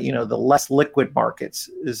the less liquid markets.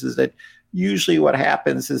 Is that usually what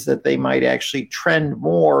happens is that they might actually trend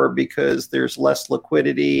more because there's less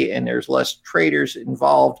liquidity and there's less traders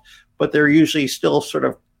involved, but they're usually still sort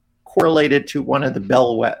of correlated to one of the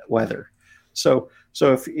bellwether. So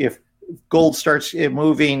if gold starts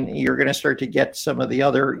moving, you're going to start to get some of the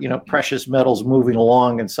other, precious metals moving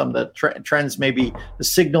along, and some of the trends the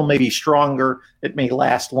signal may be stronger. It may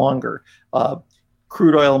last longer.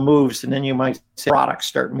 Crude oil moves, and then you might see products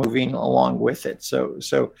start moving along with it. So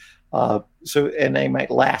and they might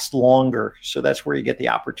last longer. So that's where you get the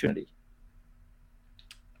opportunity.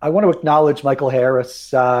 I want to acknowledge Michael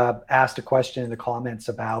Harris asked a question in the comments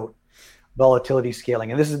about volatility scaling,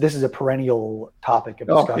 and this is a perennial topic of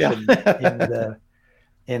discussion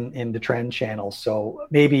in the trend channel. So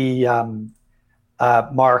maybe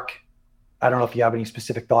Mark, I don't know if you have any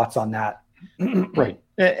specific thoughts on that. Right,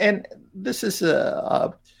 and this is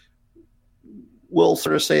we'll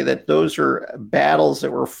sort of say that those are battles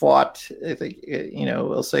that were fought. I think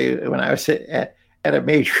we'll say when I was at a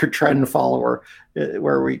major trend follower,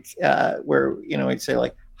 where we'd say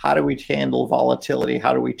like, how do we handle volatility?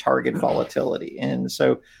 How do we target volatility? And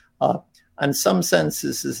so on some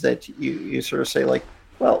senses is that you sort of say like,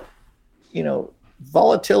 well,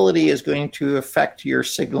 volatility is going to affect your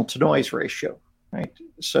signal to noise ratio, right?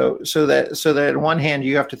 So that on one hand,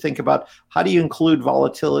 you have to think about how do you include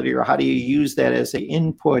volatility, or how do you use that as an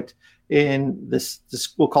input in this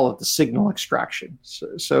we'll call it the signal extraction.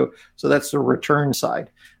 So that's the return side.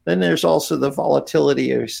 Then there's also the volatility.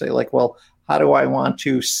 You say like, well, how do I want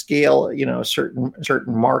to scale,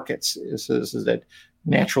 certain markets? Is that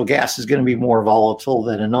natural gas is going to be more volatile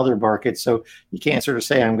than another market, so you can't sort of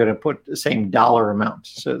say I'm going to put the same dollar amount.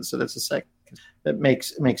 So that's a second that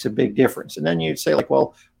makes a big difference. And then you'd say like,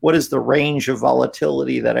 well, what is the range of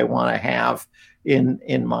volatility that I want to have in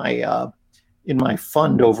my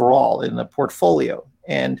fund overall, in the portfolio?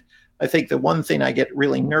 And I think the one thing I get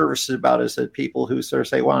really nervous about is that people who sort of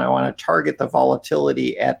say, well, I want to target the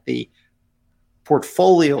volatility at the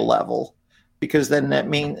portfolio level, because then that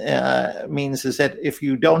means is that if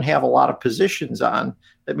you don't have a lot of positions on,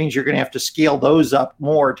 that means you're going to have to scale those up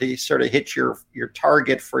more to sort of hit your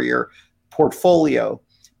target for your portfolio.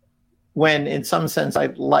 When in some sense I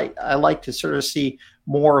like to sort of see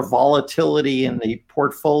more volatility in the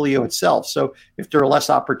portfolio itself. So if there are less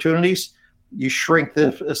opportunities, you shrink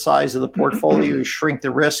the size of the portfolio, you shrink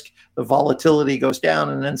the risk, the volatility goes down.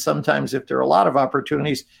 And then sometimes if there are a lot of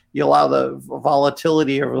opportunities, you allow the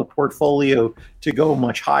volatility of the portfolio to go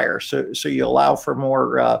much higher. So you allow for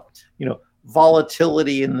more,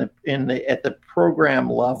 volatility at the program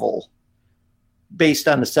level based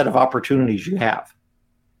on the set of opportunities you have.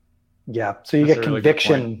 Yeah. So you get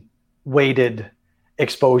conviction weighted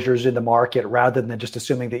exposures in the market rather than just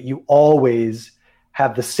assuming that you always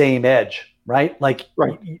have the same edge right? Like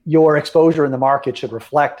your exposure in the market should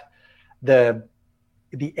reflect the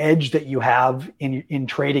edge that you have in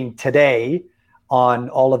trading today on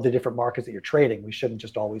all of the different markets that you're trading. We shouldn't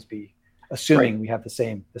just always be assuming we have the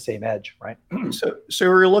same edge, right? So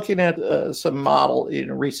we're looking at some model,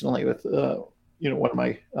 recently with one of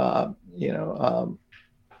my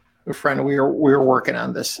a friend. We were working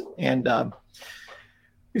on this, and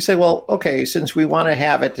we said, well, okay, since we want to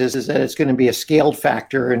have it, is that it's going to be a scaled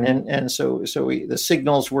factor, and so the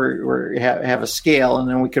signals have a scale, and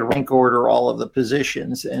then we could rank order all of the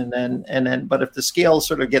positions, and then but if the scale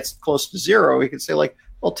sort of gets close to zero, we could say like,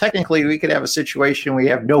 well, technically we could have a situation we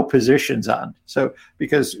have no positions on, so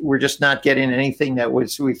because we're just not getting anything that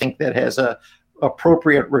we think that has a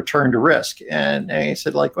appropriate return to risk, and he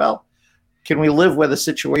said like, well, can we live with a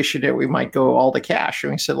situation that we might go all to cash?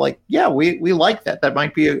 And we said, like, yeah, we like that. That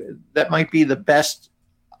might be the best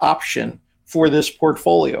option for this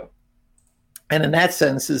portfolio. And in that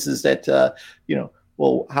sense, is that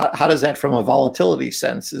well, how does that from a volatility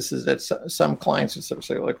sense? This is that some clients would sort of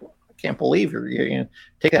say, like, well, I can't believe you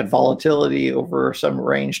take that volatility over some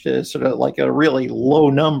range to sort of like a really low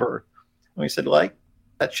number. And we said, like,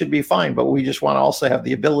 that should be fine, but we just want to also have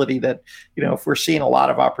the ability that, if we're seeing a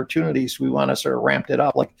lot of opportunities, we want to sort of ramp it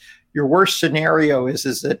up. Like your worst scenario is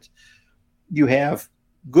that you have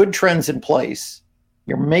good trends in place,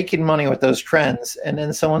 you're making money with those trends, and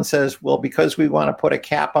then someone says, well, because we want to put a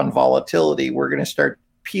cap on volatility, we're going to start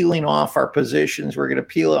peeling off our positions, we're going to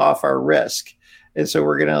peel off our risk. And so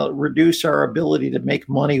we're going to reduce our ability to make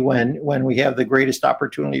money when we have the greatest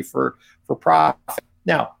opportunity for profit.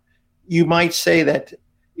 Now, you might say that,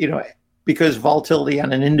 because volatility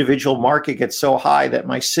on an individual market gets so high that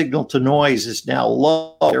my signal to noise is now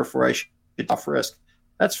low, therefore I should off risk.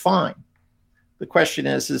 That's fine. The question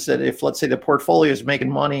is that if, let's say, the portfolio is making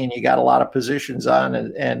money and you got a lot of positions on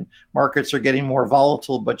and markets are getting more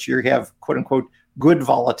volatile, but you have quote unquote good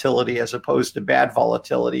volatility as opposed to bad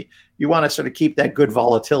volatility, you want to sort of keep that good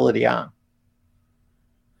volatility on.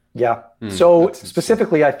 Yeah. So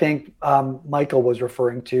specifically, I think Michael was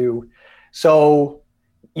referring to, so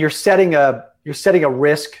you're setting a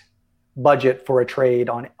risk budget for a trade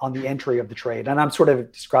on the entry of the trade. And I'm sort of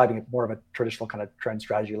describing it more of a traditional kind of trend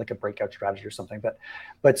strategy, like a breakout strategy or something.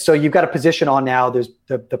 But so you've got a position on now, there's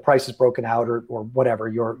the price is broken out or whatever,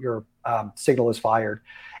 your signal is fired,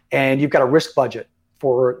 and you've got a risk budget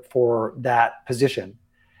for that position.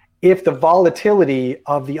 If the volatility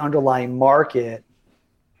of the underlying market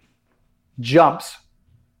jumps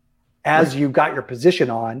as you've got your position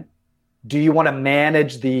on, do you want to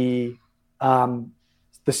manage the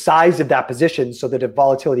size of that position so that if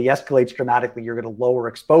volatility escalates dramatically, you're going to lower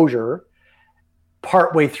exposure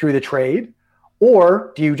partway through the trade?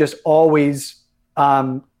 Or do you just always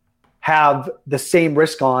have the same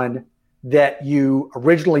risk on that you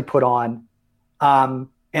originally put on and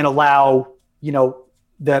allow,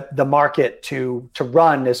 the market to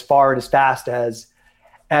run as far and as fast as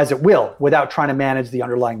it will without trying to manage the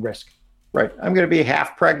underlying risk? Right. I'm going to be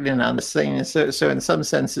half pregnant on this thing. So in some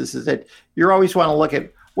senses is that you always want to look at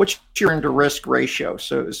what's your into risk ratio.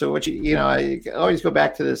 So what I always go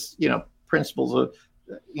back to this, principles of,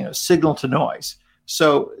 signal to noise.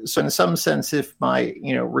 So in some sense, if my,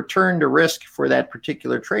 return to risk for that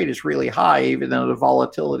particular trade is really high, even though the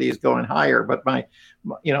volatility is going higher, but my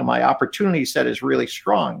opportunity set is really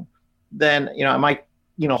strong, then, I might,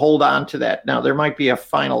 hold on to that. Now, there might be a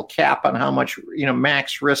final cap on how much,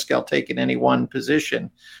 max risk I'll take in any one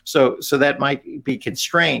position. So that might be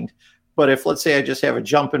constrained. But if, let's say, I just have a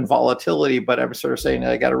jump in volatility, but I'm sort of saying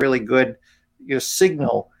I got a really good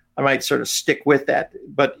signal, I might sort of stick with that.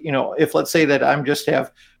 But, if let's say that I'm just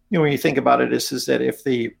have, when you think about it, is that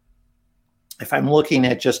if I'm looking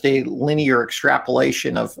at just a linear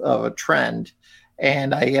extrapolation of a trend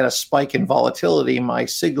and I get a spike in volatility, my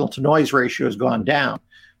signal to noise ratio has gone down.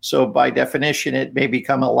 So by definition, it may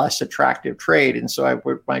become a less attractive trade. And so I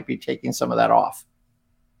might be taking some of that off.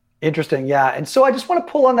 Interesting. Yeah. And so I just want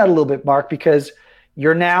to pull on that a little bit, Mark, because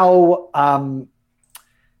you're now,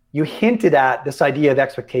 you hinted at this idea of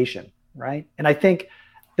expectation, right? And I think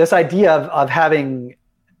this idea of having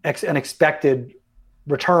an expected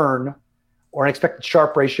return or an expected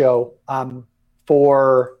Sharpe ratio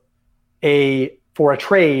for a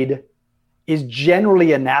trade is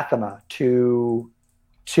generally anathema to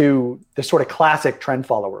the sort of classic trend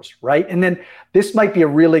followers, right? And then this might be a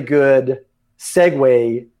really good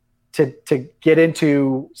segue to get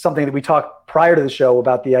into something that we talked prior to the show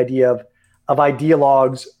about the idea of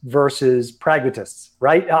ideologues versus pragmatists,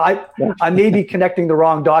 right? I may be connecting the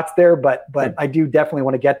wrong dots there, but I do definitely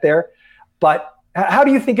want to get there. But how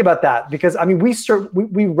do you think about that? Because I mean,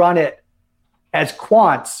 we run it as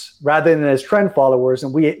quants rather than as trend followers,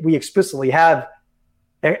 and we explicitly have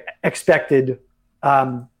expected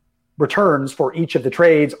returns for each of the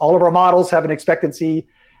trades. All of our models have an expectancy.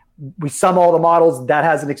 We sum all the models, that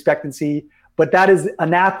has an expectancy, but that is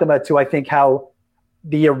anathema to, I think, how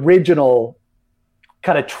the original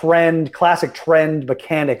kind of classic trend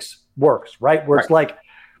mechanics works, right? Where it's like,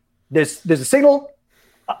 there's a signal,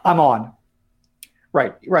 I'm on.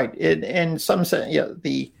 Right. In some sense,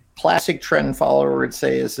 the classic trend follower would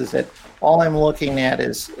say is that all I'm looking at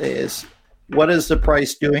is what is the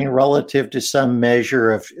price doing relative to some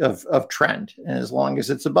measure of trend, and as long as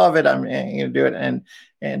it's above it, I'm going to do it.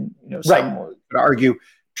 And some would argue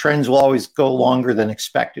trends will always go longer than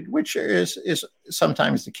expected, which is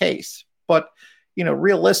sometimes the case. But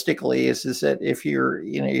realistically, is that if you're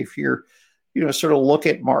sort of look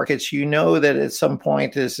at markets, that at some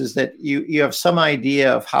point is that you have some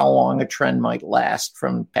idea of how long a trend might last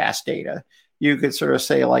from past data. You could sort of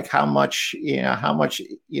say like how much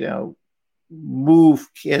move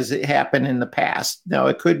has it happened in the past. Now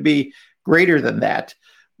it could be greater than that,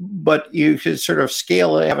 but you should sort of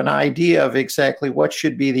scale it, have an idea of exactly what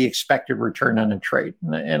should be the expected return on a trade.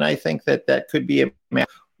 And I think that could be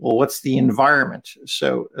well, what's the environment?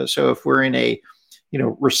 So if we're in a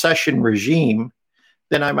recession regime,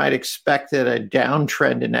 then I might expect that a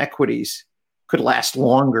downtrend in equities could last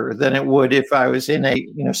longer than it would if I was in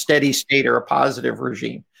a steady state or a positive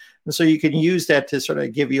regime. And so you can use that to sort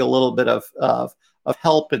of give you a little bit of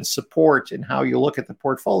help and support in how you look at the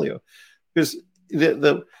portfolio. Because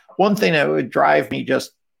the one thing that would drive me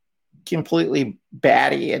just completely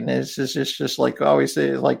batty, and this is just like always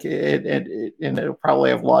like it, and it'll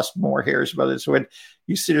probably have lost more hairs about this. When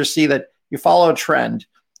you sort of see that you follow a trend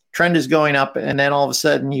is going up, and then all of a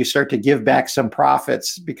sudden you start to give back some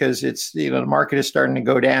profits because it's the market is starting to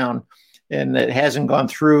go down, and it hasn't gone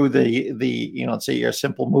through the let's say your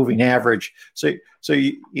simple moving average. So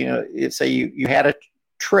it's say you had a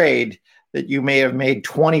trade that you may have made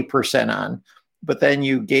 20% on, but then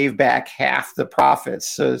you gave back half the profits,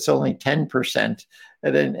 so it's only 10%.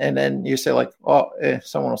 And then you say like,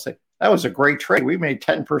 someone will say that was a great trade, we made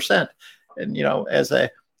 10%, and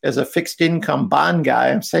as a fixed income bond guy,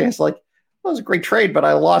 I'm saying it's like, well, it was a great trade, but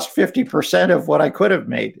I lost 50% of what I could have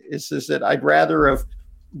made. Is that I'd rather have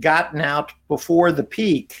gotten out before the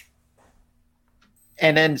peak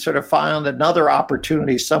and then sort of found another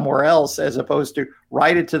opportunity somewhere else, as opposed to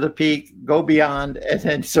ride it to the peak, go beyond, and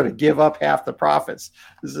then sort of give up half the profits.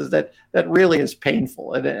 That really is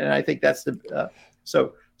painful. And I think that's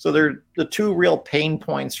so they're the two real pain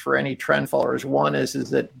points for any trend followers. One is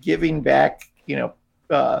that giving back,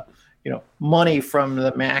 money from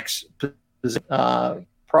the max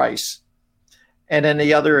price, and then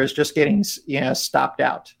the other is just getting stopped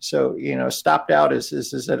out. So stopped out is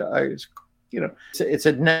that it's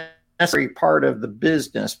a necessary part of the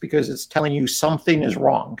business because it's telling you something is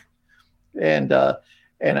wrong, and I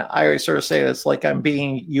always sort of say it's like I'm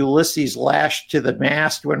being Ulysses lashed to the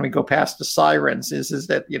mast when we go past the sirens. Is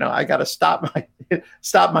that I got to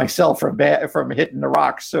stop myself from hitting the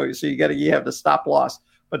rocks. So you have the stop loss.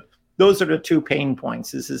 But those are the two pain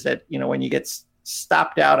points. Is that when you get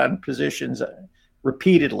stopped out on positions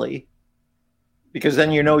repeatedly, because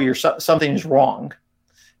then something is wrong.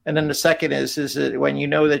 And then the second is that when you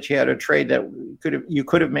know that you had a trade that you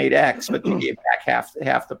could have made X, but you gave back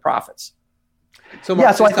half the profits. So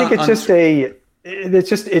Mark, so I think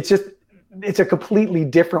it's a completely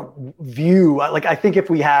different view. Like I think if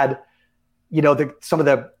we had, some of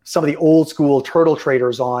the old school turtle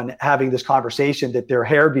traders on having this conversation, that their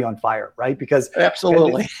hair would be on fire, right? Because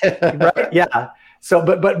absolutely, right? Yeah. So,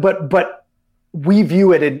 but we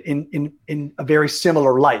view it in a very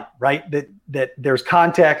similar light, right? That there's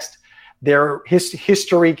context,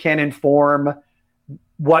 history can inform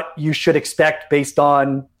what you should expect based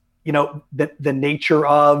on the nature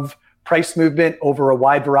of price movement over a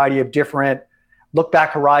wide variety of different look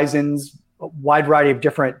back horizons, a wide variety of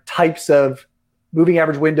different types of moving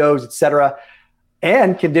average windows, et cetera,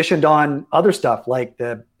 and conditioned on other stuff like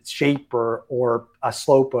the shape or a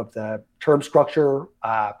slope of the term structure,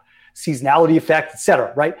 seasonality effect, et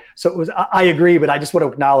cetera, right? So I agree, but I just want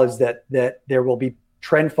to acknowledge that there will be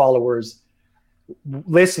trend followers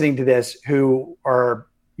listening to this who are,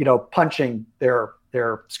 punching their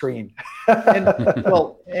screen.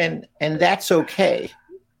 and that's okay.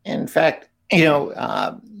 In fact,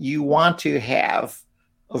 you want to have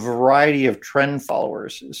a variety of trend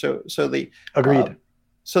followers. So the agreed.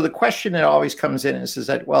 So the question that always comes in is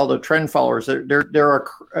that, well, the trend followers, they're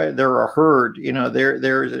a herd,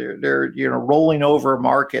 they're rolling over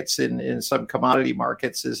markets in some commodity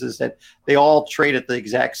markets is that they all trade at the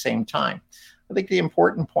exact same time. I think the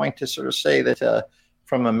important point to sort of say that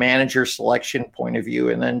from a manager selection point of view,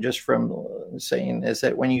 and then just from saying is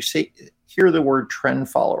that when you hear the word trend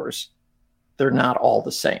followers, they're not all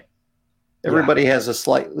the same. Everybody has a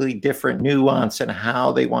slightly different nuance in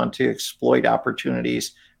how they want to exploit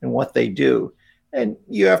opportunities and what they do. And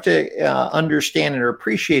you have to understand and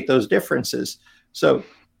appreciate those differences. So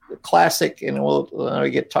classic, and we'll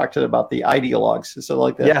talk about the ideologues. So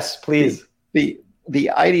like that. Yes, please.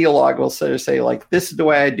 The ideologue will sort of say, like, this is the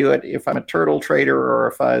way I do it. If I'm a turtle trader, or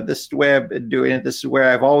if this is the way I've been doing it, this is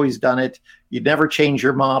where I've always done it. You never change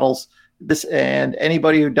your models. And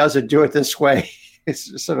anybody who doesn't do it this way,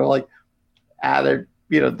 it's sort of like,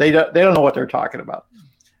 they don't know what they're talking about.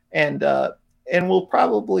 And we'll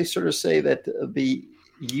probably sort of say that the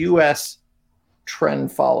U.S.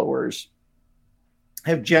 trend followers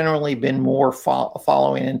have generally been more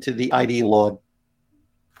following into the ideologue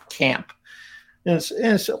camp. And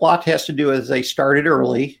it's a lot has to do with they started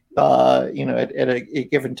early, at a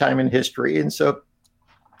given time in history. And so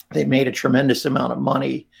they made a tremendous amount of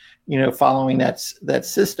money, following that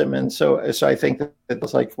system. And so I think that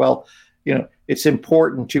it's like, well, it's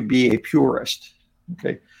important to be a purist.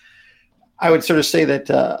 Okay. I would sort of say that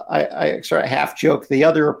I sort of half joke. The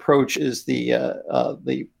other approach is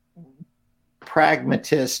the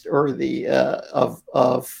pragmatist, or the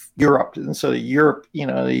of Europe. And so the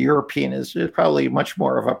European is probably much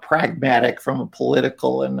more of a pragmatic from a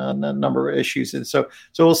political and a number of issues. And so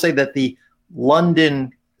we'll say that the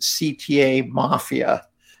London CTA mafia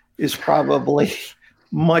is probably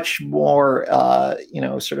much more,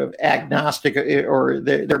 sort of agnostic, or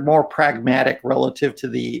they're more pragmatic relative to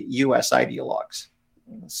the U.S. ideologues.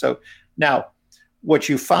 So now, what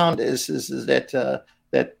you found is that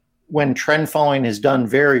that when trend following is done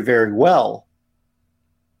very, very well,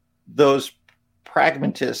 those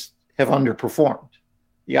pragmatists have underperformed.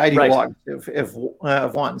 The ideologues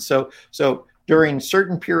have won. So during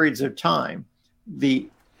certain periods of time, the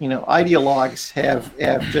ideologues have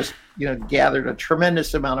just gathered a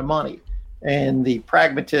tremendous amount of money, and the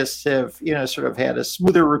pragmatists have sort of had a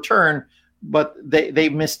smoother return, but they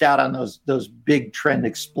missed out on those big trend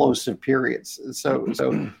explosive periods.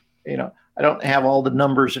 So I don't have all the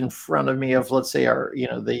numbers in front of me of, let's say, our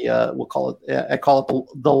we'll call it I call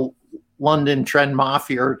it the London trend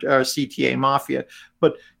mafia, or CTA mafia,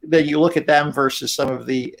 but then you look at them versus some of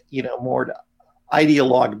the more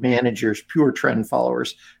ideologue managers, pure trend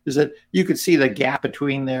followers, is that you could see the gap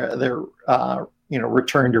between their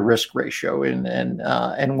return to risk ratio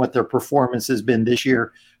and what their performance has been this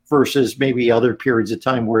year versus maybe other periods of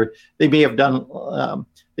time where they may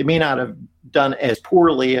not have done as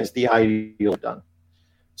poorly as the ideal done.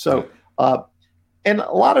 So and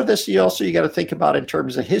a lot of this you got to think about in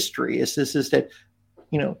terms of history is that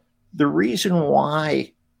the reason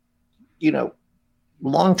why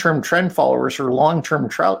long-term trend followers or long-term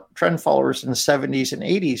trend followers in the 70s and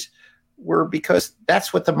 80s were because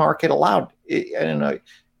that's what the market allowed. Do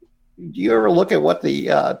you ever look at what the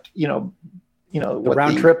what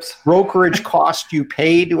round trips brokerage cost you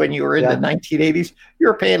paid when you were in the 1980s? You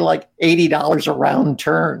were paying like $80 a round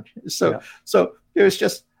turn. So it was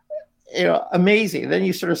just amazing. Then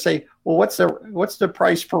you sort of say, well, what's the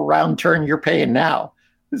price per round turn you're paying now?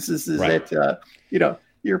 This is right.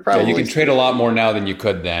 You're probably you can trade a lot more now than you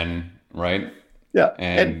could then, right? Yeah.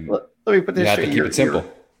 And let me put this straight. You have to keep it simple.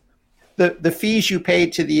 The fees you pay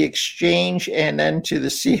to the exchange and then to the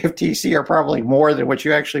CFTC are probably more than what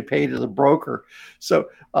you actually pay to the broker. So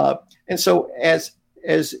as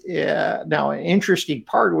now an interesting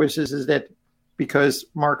part is that because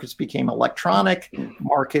markets became electronic,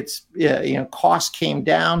 costs came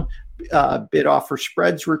down, bid offer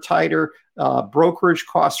spreads were tighter, brokerage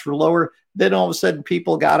costs were lower. Then all of a sudden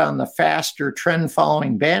people got on the faster trend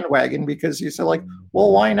following bandwagon because you said, like,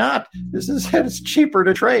 well, why not? It's cheaper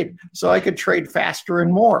to trade. So I could trade faster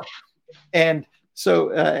and more. And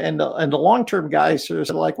so, and the long-term guys are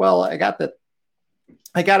like, well, I got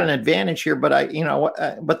an advantage here, but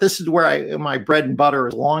but this is where my bread and butter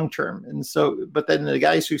is long-term. And so, but then the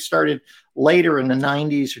guys who started later in the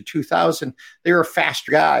 90s or 2000, they were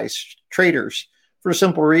faster guys, traders, for a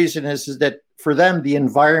simple reason is that for them, the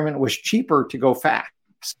environment was cheaper to go fast.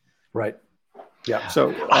 Right. Yeah.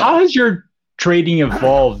 So how has your trading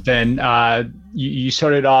evolved then? You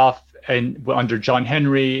started off under John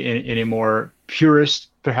Henry in a more purist,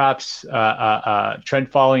 perhaps,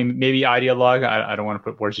 trend following, maybe ideologue. I don't want to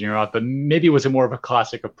put words in your mouth, but maybe it was a more of a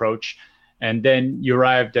classic approach. And then you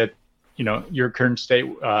arrived at, your current state,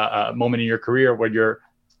 moment in your career where you're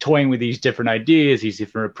toying with these different ideas, these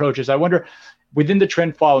different approaches. I wonder, within the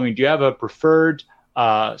trend following, do you have a preferred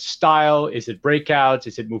style? Is it breakouts?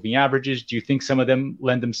 Is it moving averages? Do you think some of them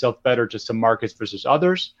lend themselves better to some markets versus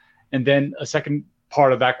others? And then a second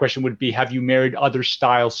part of that question would be, have you married other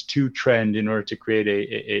styles to trend in order to create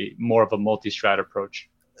a more of a multi-strat approach?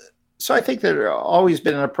 So I think there's always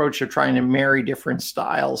been an approach of trying to marry different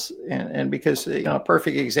styles. And because, a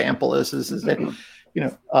perfect example is that,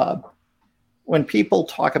 when people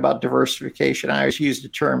talk about diversification, I always use the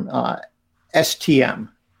term STM.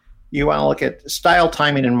 You want to look at style,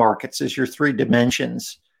 timing, and markets as your three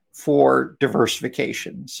dimensions for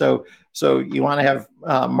diversification. So you want to have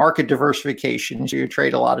market diversification. So you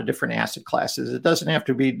trade a lot of different asset classes. It doesn't have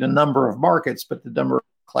to be the number of markets, but the number of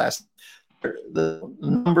classes, the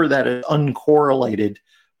number that is uncorrelated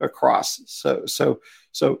across. So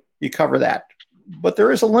you cover that. But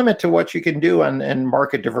there is a limit to what you can do on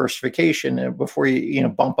market diversification before you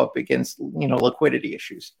bump up against liquidity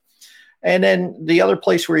issues. And then the other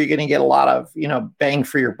place where you're going to get a lot of bang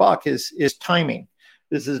for your buck is timing.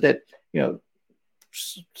 This is that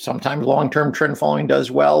sometimes long-term trend following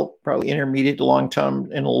does well, probably intermediate to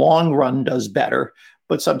long-term in the long run does better,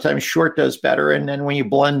 but sometimes short does better. And then when you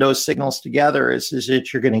blend those signals together, is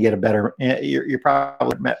that you're going to get a better, you're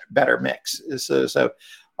probably better mix. So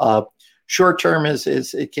short term is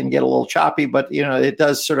it can get a little choppy, but it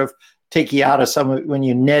does sort of take you out of some. When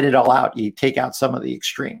you net it all out, you take out some of the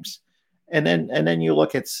extremes, and then you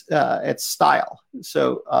look at style.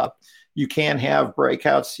 So you can have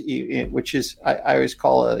breakouts, which is I always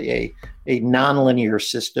call it a nonlinear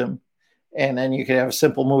system, and then you can have a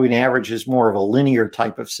simple moving average is more of a linear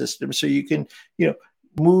type of system. So you can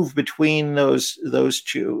move between those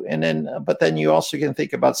two, and then you also can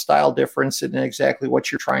think about style difference and exactly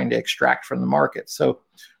what you're trying to extract from the market. So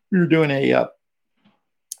you're doing a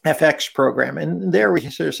FX program, and there we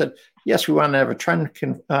sort of said, yes, we want to have a trend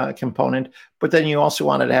component, but then you also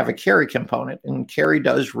wanted to have a carry component, and carry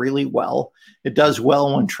does really well. It does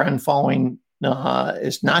well when trend following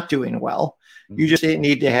is not doing well. You just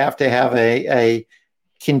need to have a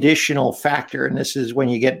conditional factor, and this is when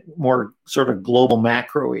you get more sort of global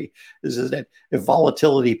macro-y. This is that if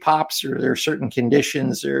volatility pops, or there are certain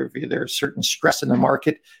conditions, or if there's certain stress in the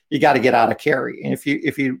market, you got to get out of carry. And if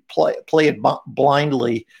you play it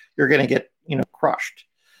blindly, you're going to get crushed.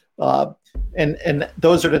 And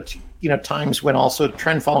those are the times when also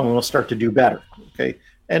trend following will start to do better. Okay.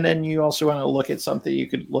 And then you also want to look at something. You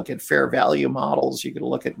could look at fair value models. You could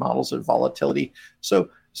look at models of volatility. So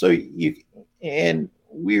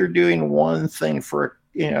we're doing one thing for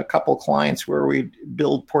a couple of clients where we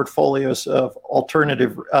build portfolios of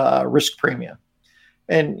alternative risk premia.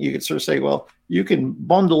 And you could sort of say, well, you can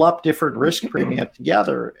bundle up different risk premia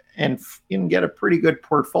together and you can get a pretty good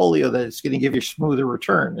portfolio that's going to give you a smoother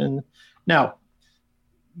return. And now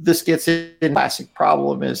this gets in the classic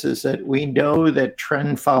problem is that we know that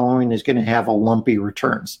trend following is going to have a lumpy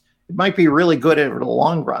returns. It might be really good over the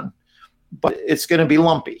long run, but it's going to be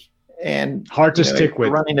lumpy. And hard to stick with.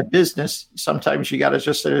 Running a business, sometimes you got to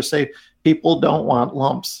just sort of say, people don't want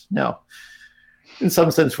lumps. No. In some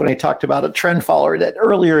sense, when I talked about a trend follower that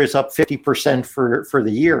earlier is up 50% for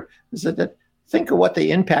the year, is that think of what the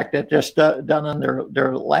impact that just done on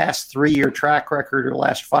their last 3-year track record or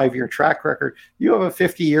last 5-year track record. You have a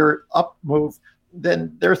 50-year up move,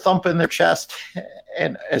 then they're thumping their chest.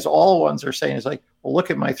 And as all ones are saying, is like, well,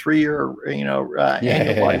 look at my 3-year,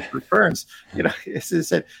 annualized returns.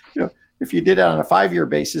 If you did it on a 5-year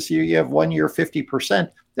basis, you have 1 year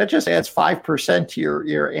 50%. That just adds 5% to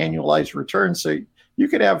your annualized return. So you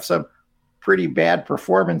could have some pretty bad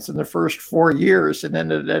performance in the first 4 years, and then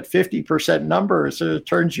that 50% number sort of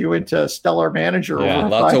turns you into a stellar manager. Yeah,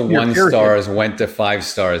 lots of 1 stars went to 5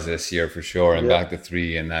 stars this year for sure, and back to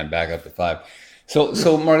 3, and then back up to 5.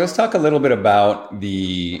 So Mark, let's talk a little bit about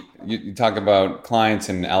you talk about clients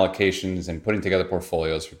and allocations and putting together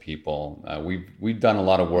portfolios for people. We've done a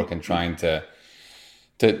lot of work in trying to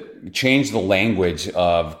change the language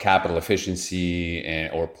of capital efficiency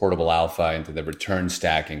or portable alpha into the return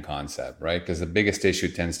stacking concept, right? Because the biggest issue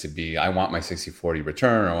tends to be, I want my 60-40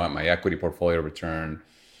 return, I want my equity portfolio return.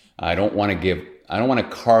 I don't want to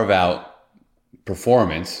carve out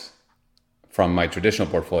performance from my traditional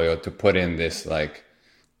portfolio to put in this like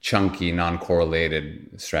chunky,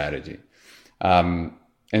 non-correlated strategy. And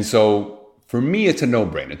so for me, it's a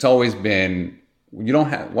no-brainer. It's always been,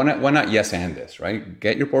 why not yes and this, right?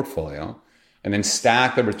 Get your portfolio and then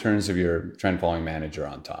stack the returns of your trend following manager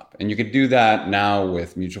on top. And you could do that now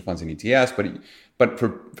with mutual funds and ETFs, but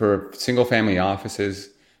for single family offices,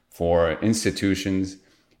 for institutions,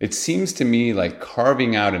 it seems to me like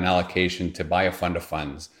carving out an allocation to buy a fund of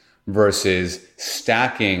funds versus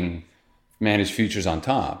stacking manage futures on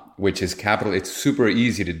top, which is capital. It's super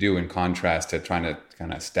easy to do in contrast to trying to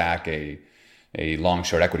kind of stack a long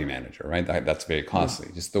short equity manager, right? That's very costly.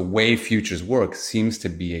 Just the way futures work seems to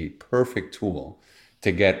be a perfect tool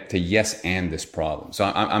to get to yes and this problem.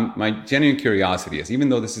 So my genuine curiosity is, even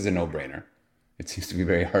though this is a no-brainer, it seems to be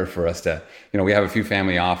very hard for us to, we have a few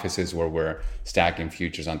family offices where we're stacking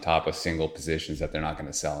futures on top of single positions that they're not going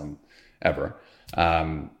to sell ever.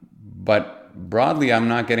 But broadly, I'm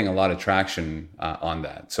not getting a lot of traction on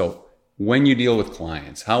that. So when you deal with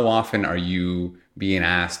clients, how often are you being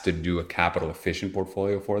asked to do a capital efficient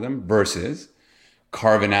portfolio for them versus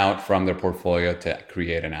carving out from their portfolio to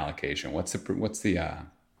create an allocation? What's the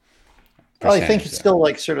well, I think it's still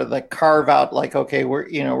like sort of the carve out, like, okay,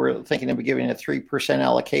 we're thinking of giving a 3%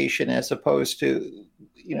 allocation, as opposed to,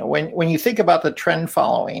 when you think about the trend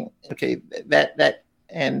following, okay, that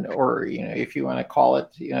or if you want to call it,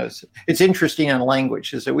 it's interesting on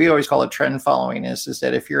language, is that we always call it trend following, is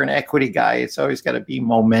that if you're an equity guy, it's always got to be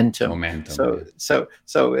momentum. So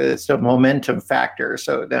it's a momentum factor.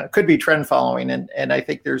 So that it could be trend following, and I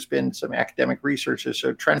think there's been some academic research that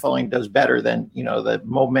show trend following does better than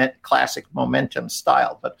the classic momentum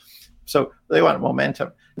style. But so they want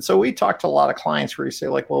momentum, and so we talk to a lot of clients where you say,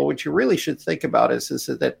 like, well, what you really should think about is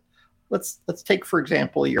that let's take, for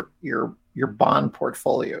example, your bond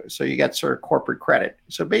portfolio. So you got sort of corporate credit.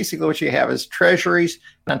 So basically what you have is treasuries,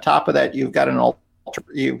 and on top of that, you've got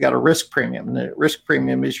a risk premium. And the risk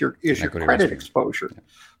premium is your credit exposure. Yeah.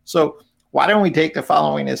 So why don't we take the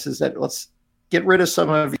following is that let's get rid of some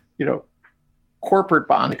of corporate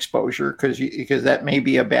bond exposure, because that may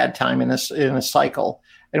be a bad time in a cycle.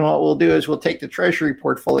 And what we'll do is we'll take the treasury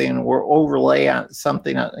portfolio and we'll overlay on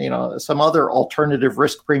something, some other alternative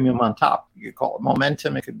risk premium on top. You could call it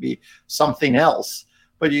momentum. It could be something else.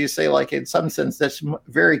 But you say, like, in some sense, that's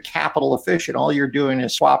very capital efficient. All you're doing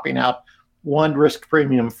is swapping out one risk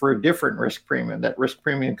premium for a different risk premium. That risk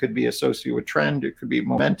premium could be associated with trend. It could be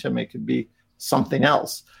momentum. It could be something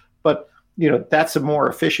else. But, that's a more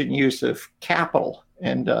efficient use of capital.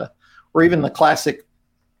 And or even the classic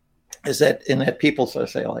is that people sort of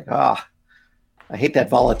say, like, I hate that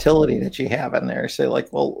volatility that you have in there. Say,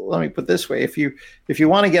 like, well, let me put it this way. If you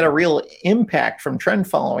want to get a real impact from trend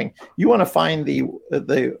following, you want to find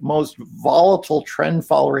the most volatile trend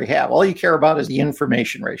follower you have. All you care about is the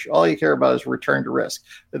information ratio. All you care about is return to risk.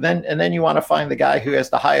 And then you want to find the guy who has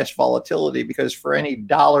the highest volatility, because for any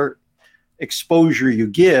dollar exposure you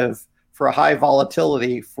give for a high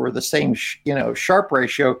volatility for the same, Sharpe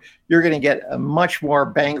ratio, you're going to get a much more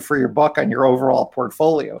bang for your buck on your overall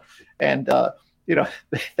portfolio. And, and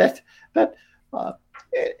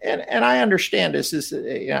I understand this is,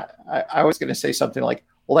 I was going to say something like,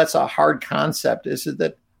 well, that's a hard concept. Is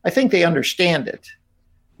that I think they understand it.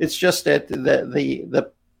 It's just that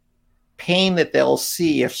the pain that they'll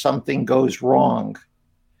see if something goes wrong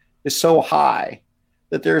is so high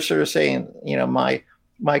that they're sort of saying,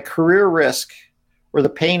 my career risk or the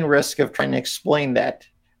pain risk of trying to explain that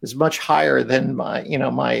is much higher than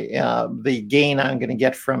the gain I'm going to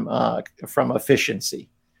get from efficiency.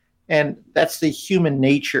 And that's the human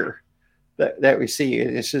nature that we see.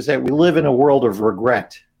 It's just that we live in a world of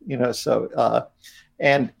regret,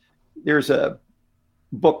 and there's a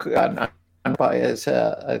book by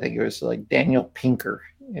I think it was like Daniel Pinker.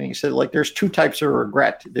 And he said, like, there's two types of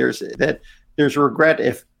regret. There's regret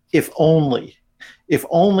if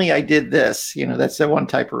only I did this, that's the one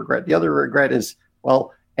type of regret. The other regret is,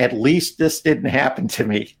 well, at least this didn't happen to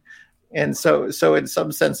me. And so in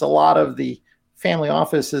some sense, a lot of the family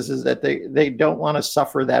offices is that they don't want to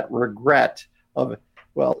suffer that regret of,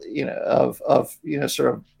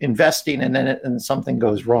 sort of investing and then something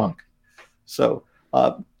goes wrong. So,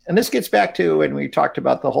 and this gets back to when we talked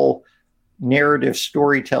about the whole narrative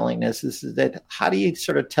storytelling is that how do you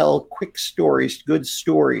sort of tell quick stories, good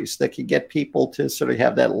stories that can get people to sort of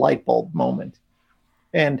have that light bulb moment.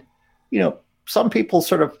 And, some people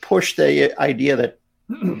sort of push the idea that,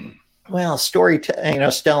 well,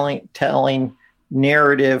 telling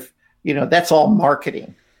narrative, that's all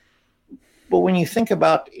marketing. But when you think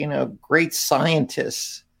about, great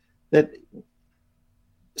scientists, that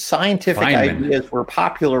scientific ideas were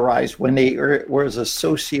popularized when they was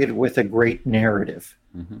associated with a great narrative.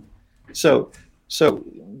 Mm-hmm. So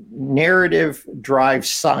narrative drives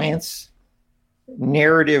science,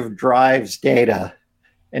 narrative drives data,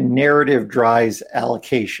 and narrative drives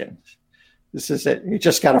allocation. This is it. You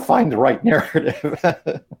just got to find the right narrative.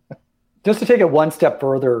 Just to take it one step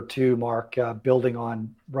further too, Mark, building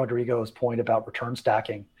on Rodrigo's point about return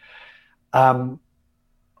stacking. I'm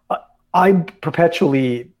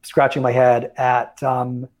perpetually scratching my head at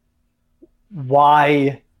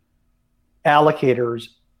why allocators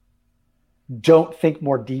don't think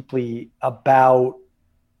more deeply about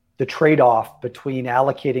the trade-off between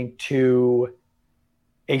allocating to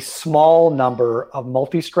a small number of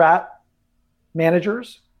multi-strat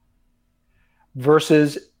managers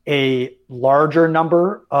versus a larger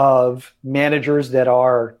number of managers that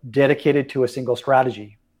are dedicated to a single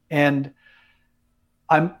strategy. And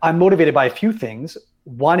I'm motivated by a few things.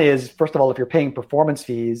 One is, first of all, if you're paying performance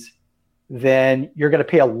fees, then you're going to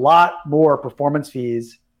pay a lot more performance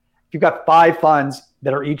fees. If you've got 5 funds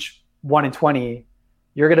that are each 1 in 20,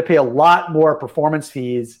 you're going to pay a lot more performance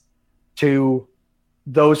fees to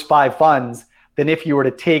those 5 funds than if you were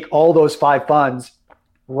to take all those 5 funds,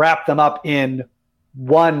 wrap them up in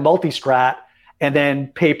one multi-strat, and then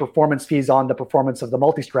pay performance fees on the performance of the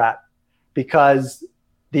multi-strat, because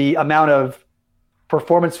the amount of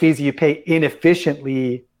performance fees you pay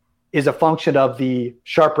inefficiently is a function of the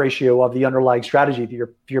Sharpe ratio of the underlying strategy that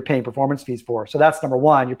you're paying performance fees for. So that's number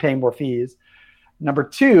one, you're paying more fees. Number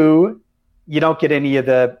two, you don't get any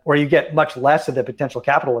of or you get much less of the potential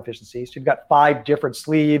capital efficiencies. So you've got 5 different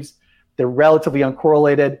sleeves. They're relatively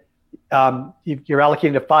uncorrelated. You're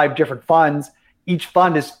allocating to 5 different funds. Each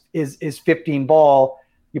fund is 15 ball.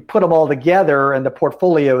 You put them all together and the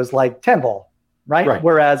portfolio is like 10 ball, right?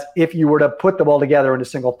 Whereas if you were to put them all together in a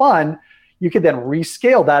single fund, you could then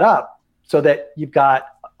rescale that up so that you've got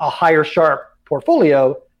a higher Sharpe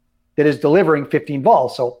portfolio that is delivering 15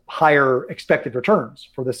 balls, so higher expected returns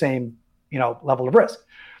for the same level of risk.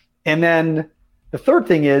 And then the third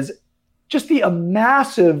thing is just the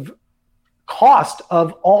massive cost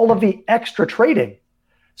of all of the extra trading.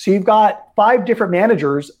 So you've got 5 different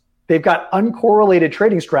managers, they've got uncorrelated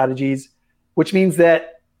trading strategies, which means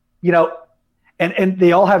that, and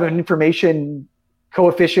they all have an information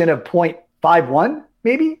coefficient of 0.51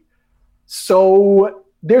 maybe. So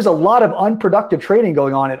there's a lot of unproductive trading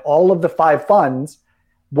going on at all of the 5 funds.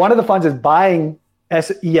 One of the funds is buying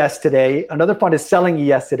ES today. Another fund is selling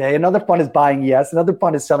ES today. Another fund is buying ES. Another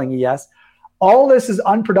fund is selling ES. All this is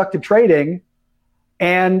unproductive trading.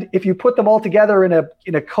 And if you put them all together in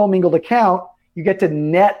a commingled account, you get to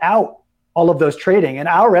net out all of those trading. And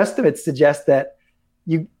our estimates suggest that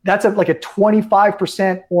that's like a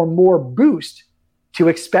 25% or more boost to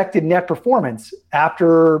expected net performance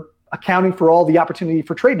after accounting for all the opportunity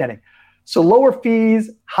for trade netting. So lower fees,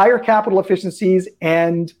 higher capital efficiencies,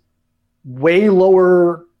 and way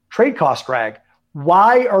lower trade cost drag.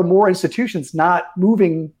 Why are more institutions not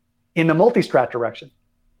moving in the multi-strat direction?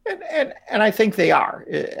 And I think they are.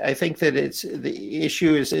 I think that the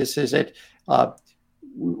issue is that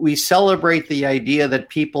we celebrate the idea that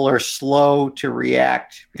people are slow to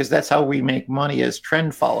react because that's how we make money as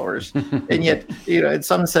trend followers. And yet, in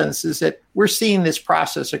some sense, is that we're seeing this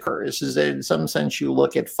process occur. Is that in some sense you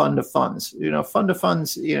look at fund of funds. Fund of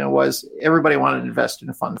funds, was everybody wanted to invest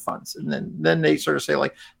in fund of funds, and then they sort of say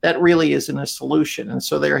like that really isn't a solution. And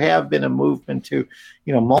so there have been a movement to,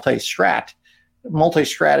 multi-strat.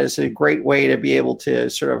 Multi-strat is a great way to be able to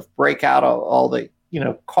sort of break out all the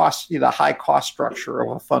cost, the high cost structure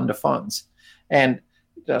of a fund of funds, and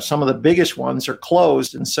some of the biggest ones are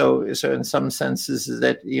closed. And so in some senses is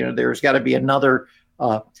that there's got to be another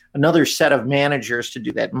set of managers to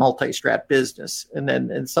do that multi-strat business. And then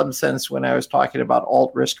in some sense, when I was talking about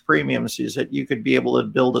alt risk premiums, is that you could be able to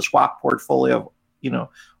build a swap portfolio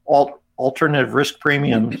of alternative risk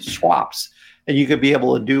premium swaps. And you could be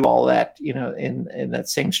able to do all that, in that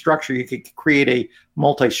same structure. You could create a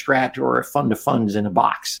multi-strat or a fund of funds in a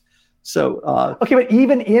box. So, okay, but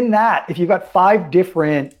even in that, if you've got 5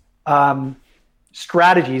 different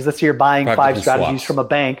strategies, let's say you're buying 5 strategies from a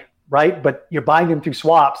bank, right? But you're buying them through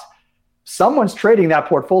swaps. Someone's trading that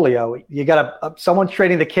portfolio. You got someone's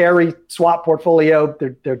trading the carry swap portfolio.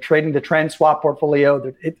 They're trading the trend swap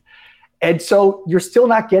portfolio. And so you're still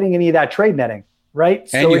not getting any of that trade netting. Right.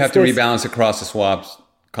 And so you have to rebalance across the swaps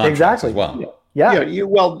contracts as well. Yeah.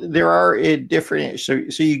 There are different. So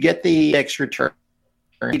you get the extra term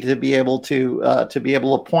to be able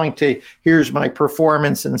to point to here's my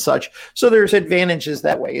performance and such. So there's advantages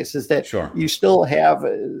that way. Is that sure. You still have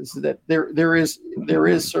that there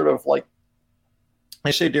is sort of like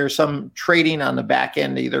I say there's some trading on the back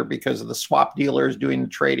end either because of the swap dealers doing the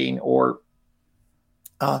trading or.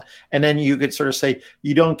 And then you could sort of say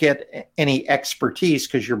you don't get any expertise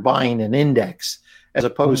because you're buying an index, as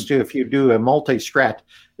opposed to if you do a multi-strat.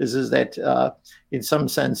 Is that in some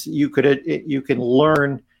sense you can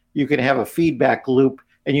learn, you can have a feedback loop,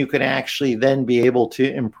 and you can actually then be able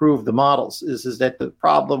to improve the models. Is that the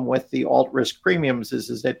problem with the alt risk premiums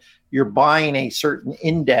is that you're buying a certain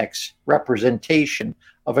index representation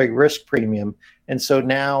of a risk premium. And so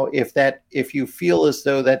now if you feel as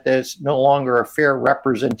though that there's no longer a fair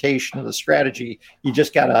representation of the strategy, you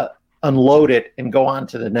just got to unload it and go on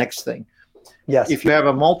to the next thing. Yes. If you have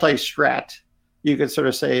a multi-strat, you could sort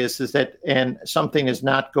of say is that, and something is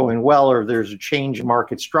not going well, or there's a change in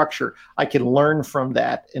market structure, I can learn from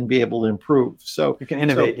that and be able to improve. So you can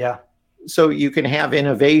innovate. So you can have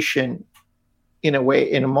innovation in a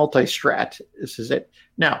way, in a multi-strat. This is it.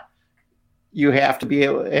 Now, you have to be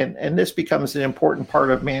able, and this becomes an important part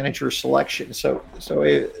of manager selection. So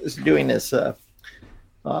I was doing this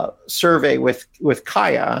survey with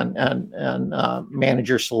Kaya on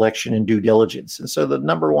manager selection and due diligence. And so the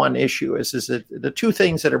number one issue is that the two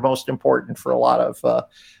things that are most important for a lot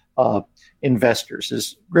of investors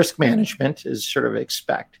is risk management, is sort of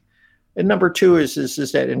expect. And number two is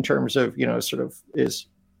that in terms of, sort of is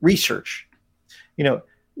research,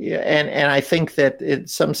 and I think that in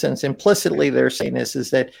some sense implicitly they're saying this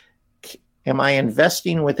is that, am I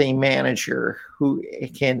investing with a manager who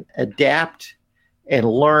can adapt and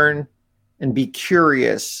learn and be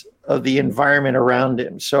curious of the environment around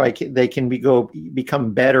him, so they can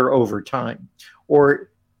become better over time? Or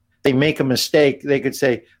they make a mistake, they could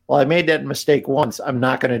say, well, I made that mistake once, I'm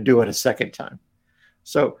not going to do it a second time.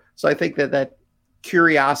 So I think that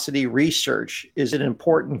curiosity research is an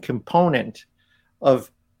important component of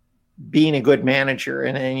being a good manager.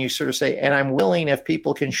 And then you sort of say, and I'm willing, if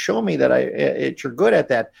people can show me that you're good at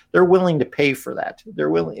that, they're willing to pay for that. They're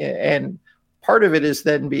willing, and part of it is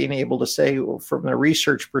then being able to say, well, from a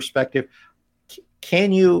research perspective,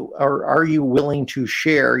 can you, or are you willing to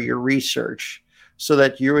share your research so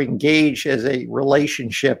that you engage as a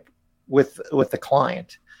relationship with the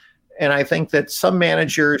client? And I think that some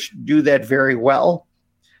managers do that very well,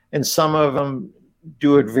 and some of them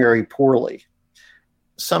do it very poorly.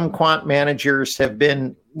 Some quant managers have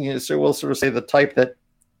been, so we'll sort of say the type that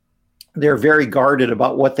they're very guarded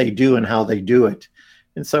about what they do and how they do it.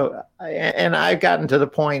 And so, I've gotten to the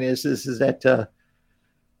point is that,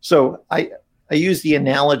 so I use the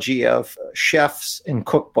analogy of chefs and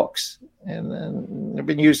cookbooks, and I've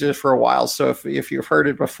been using it for a while. So if you've heard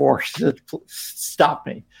it before, stop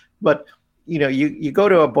me. But you go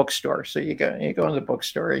to a bookstore. So you go in the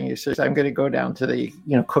bookstore and you say, I'm going to go down to the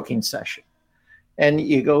cooking session. And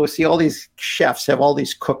you go see all these chefs have all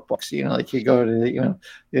these cookbooks, like you go to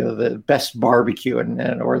the best barbecue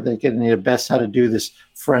or they get the best how to do this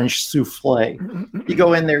French souffle. You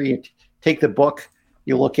go in there, you take the book,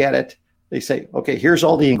 you look at it. They say, okay, here's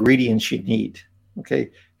all the ingredients you need.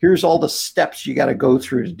 Okay, here's all the steps you got to go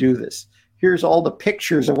through to do this. Here's all the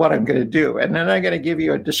pictures of what I'm going to do. And then I'm going to give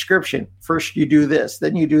you a description. First you do this,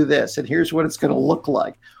 then you do this, and here's what it's going to look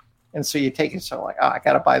like. And so you take it, so like, I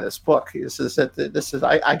got to buy this book. I'm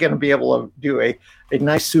going to be able to do a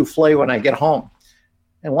nice souffle when I get home.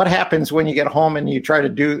 And what happens when you get home and you try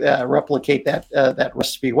to replicate that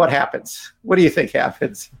recipe? What happens? What do you think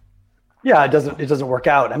happens? Yeah, it doesn't work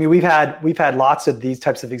out. I mean, we've had lots of these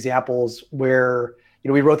types of examples where,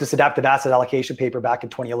 we wrote this adaptive asset allocation paper back in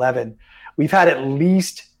 2011. We've had at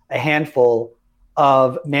least a handful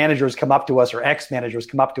of managers come up to us, or ex-managers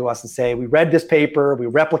come up to us and say, we read this paper, we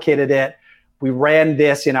replicated it, we ran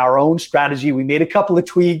this in our own strategy, we made a couple of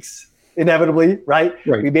tweaks, inevitably, right?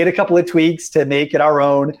 We made a couple of tweaks to make it our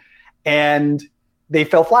own, and they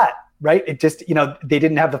fell flat, right? It just, they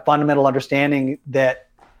didn't have the fundamental understanding that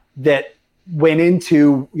went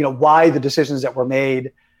into, why the decisions that were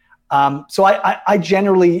made. So I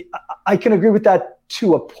generally, I can agree with that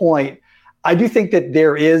to a point. I do think that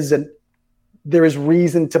there is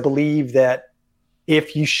reason to believe that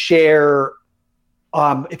if you share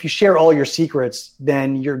all your secrets,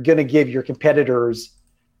 then you're going to give your competitors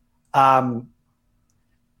a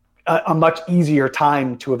much easier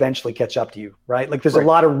time to eventually catch up to you, right? Like there's a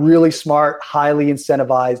lot of really smart, highly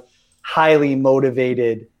incentivized, highly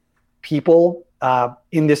motivated people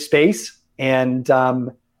in this space, and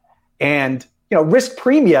risk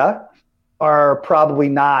premia are probably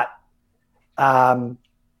not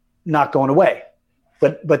going away,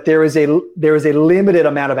 but there is a limited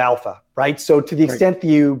amount of alpha, right? So to the extent that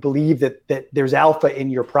you believe that there's alpha in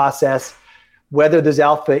your process, whether there's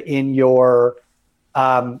alpha in your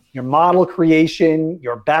model creation,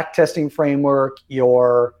 your back testing framework,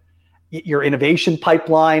 your innovation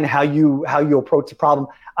pipeline, how you approach the problem.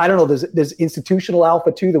 I don't know. There's institutional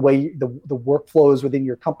alpha too, the way the workflows within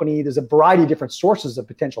your company. There's a variety of different sources of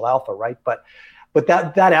potential alpha, right? But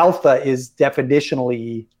that alpha is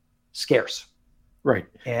definitionally scarce. Right.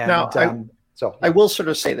 And now, So I will sort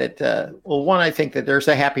of say that, one, I think that there's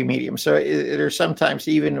a happy medium. So there's sometimes,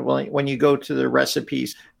 even when you go to the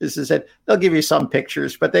recipes, this is that they'll give you some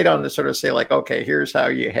pictures, but they don't sort of say like, okay, here's how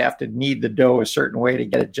you have to knead the dough a certain way to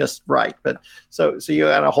get it just right. But so you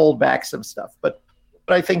got to hold back some stuff. But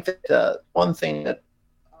I think that one thing that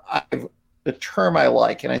the term I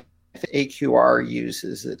like, and I think AQR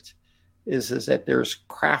uses it, is that there's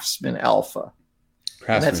craftsman alpha.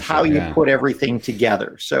 And that's how you put everything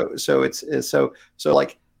together. So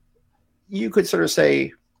like you could sort of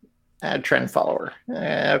say, trend follower.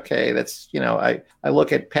 Okay, that's, I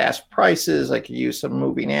look at past prices. I could use some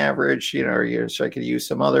moving average, so I could use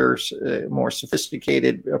some other more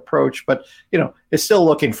sophisticated approach. But it's still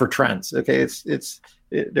looking for trends. Okay, there's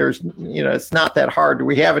it's not that hard.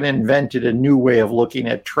 We haven't invented a new way of looking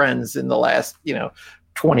at trends in the last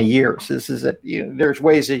 20 years. This is that there's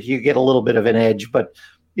ways that you get a little bit of an edge, but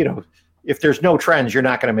if there's no trends, you're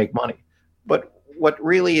not going to make money. But what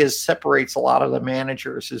really separates a lot of the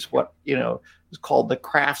managers is what is called the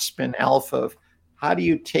craftsman alpha of how do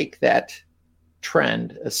you take that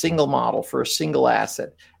trend, a single model for a single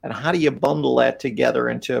asset, and how do you bundle that together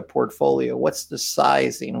into a portfolio? What's the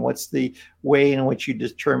sizing? What's the way in which you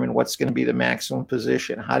determine what's going to be the maximum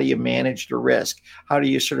position? How do you manage the risk? How do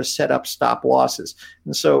you sort of set up stop losses?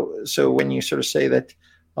 And so when you sort of say that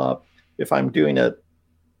if I'm looking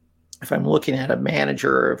at a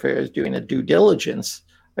manager, or if I was doing a due diligence,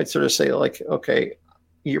 I'd sort of say like, okay,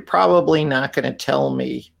 you're probably not going to tell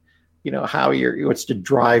me how what's the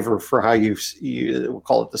driver for how you we'll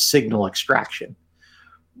call it the signal extraction.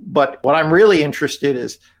 But what I'm really interested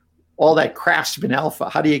is all that craftsman alpha.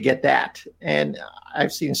 How do you get that? And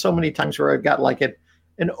I've seen so many times where I've got like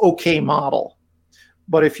an okay model,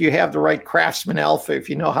 but if you have the right craftsman alpha, if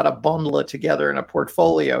you know how to bundle it together in a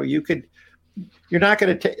portfolio, you're not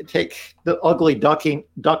going to take the ugly duckling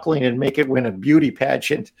and make it win a beauty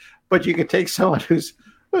pageant, but you could take someone who's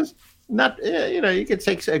not, you could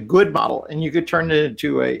take a good model and you could turn it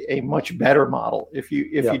into a much better model if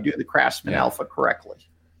you do the craftsman alpha correctly.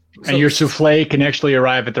 And your souffle can actually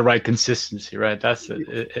arrive at the right consistency, right? That's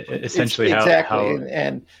essentially exactly.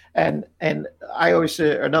 And I always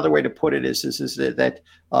say another way to put it is that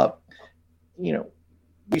we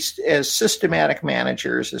as systematic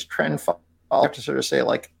managers, as trend followers, have to sort of say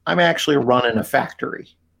like, I'm actually running a factory.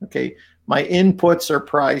 Okay, my inputs are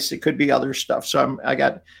price. It could be other stuff. So I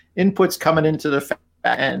got inputs coming into the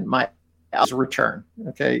and my return.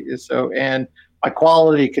 Okay, and my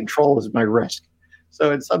quality control is my risk.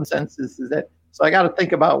 So in some senses, so I got to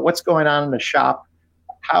think about what's going on in the shop,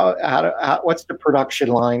 what's the production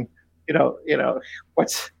line, how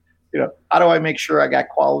do I make sure I got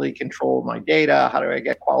quality control of my data? How do I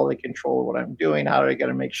get quality control of what I'm doing? How do I got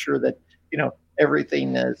to make sure that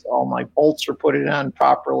everything is, all my bolts are put on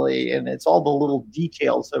properly, and it's all the little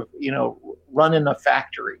details of running a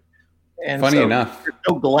factory. And funny enough, there's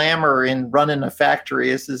no glamour in running a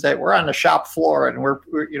factory. Is that we're on the shop floor and we're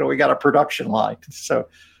we got a production line. So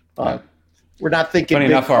we're not thinking. Funny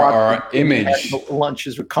enough, our image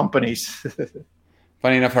lunches with companies.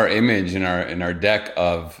 Funny enough, our image in our deck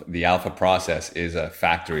of the alpha process is a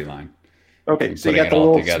factory line. Okay, so you got the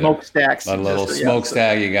little smokestacks. A little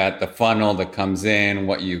smokestack. You got the funnel that comes in,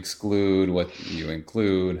 what you exclude, what you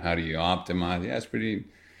include, how do you optimize? Yeah, it's pretty.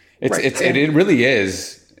 It really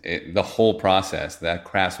is. The whole process, that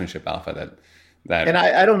craftsmanship alpha, that. And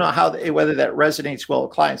I don't know whether that resonates well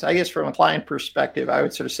with clients. I guess from a client perspective, I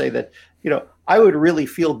would sort of say that, I would really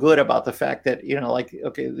feel good about the fact that,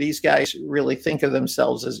 okay, these guys really think of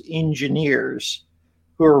themselves as engineers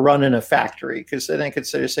who are running a factory, because then I could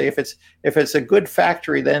sort of say if it's a good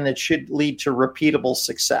factory, then it should lead to repeatable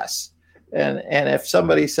success. And if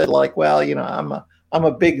somebody said like, well, I'm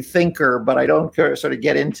a big thinker, but I don't sort of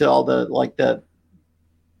get into all the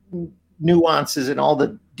nuances and all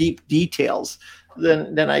the deep details,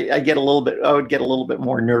 then I would get a little bit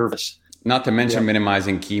more nervous. Not to mention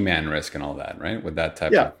minimizing key man risk and all that, right? With that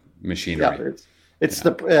type of machinery.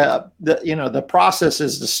 The process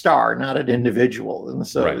is the star, not an individual. And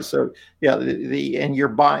and you're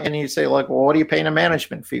buying, and you say like, well, what are you paying a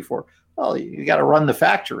management fee for? Well, you got to run the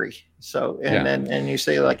factory. So, and you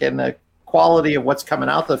say like, and the quality of what's coming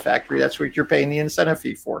out of the factory, that's what you're paying the incentive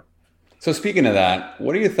fee for. So speaking of that,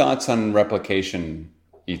 what are your thoughts on replication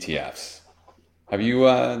ETFs? Have you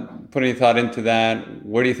put any thought into that?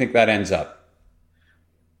 Where do you think that ends up?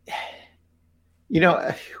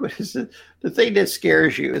 What is it? The thing that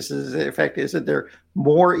scares you is that there are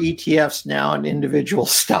more ETFs now in individual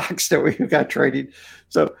stocks that we've got trading.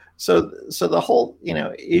 So the whole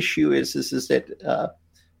issue is that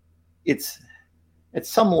it's at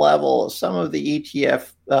some level, some of the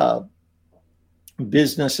ETF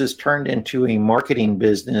business is turned into a marketing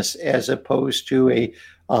business as opposed to a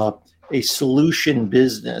solution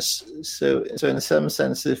business. So in some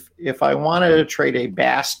sense, if I wanted to trade a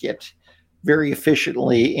basket very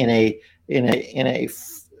efficiently in a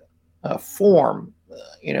form,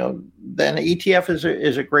 then ETF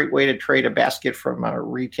is a great way to trade a basket from a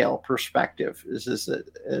retail perspective.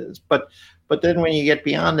 But then when you get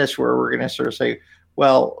beyond this, where we're going to sort of say,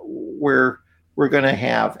 well, we're going to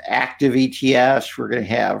have active ETFs, we're going to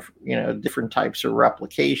have different types of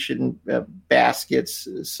replication baskets.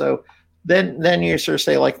 So then you sort of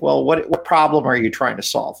say, like, well, what problem are you trying to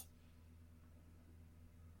solve?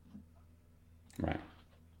 Right.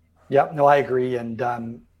 Yeah. No, I agree,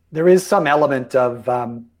 and there is some element of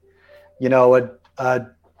the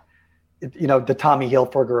Tommy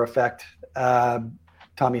Hilfiger effect.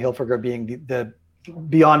 Tommy Hilfiger being the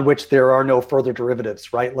beyond which there are no further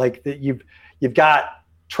derivatives, right? Like you've got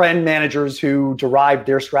trend managers who derived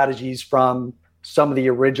their strategies from some of the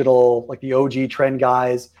original, like the OG trend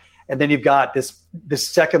guys. And then you've got this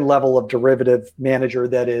second level of derivative manager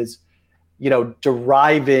that is,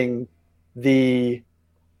 deriving the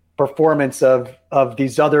performance of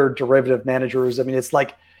these other derivative managers. I mean, it's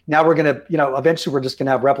like, now we're going to, eventually we're just going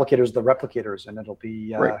to have replicators of the replicators, and it'll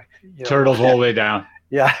be right. Turtles all the way down.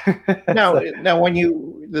 Yeah. Now,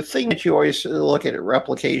 the thing that you always look at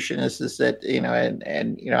replication is that,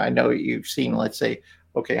 and I know you've seen, let's say,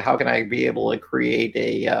 okay, how can I be able to create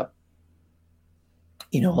a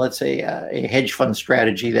hedge fund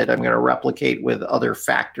strategy that I'm going to replicate with other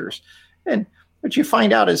factors. And what you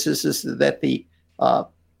find out is that the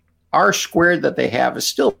R squared that they have is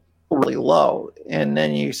still really low. And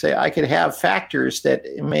then you say, I could have factors that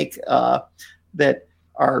make that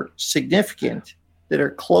are significant, that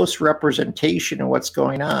are close representation of what's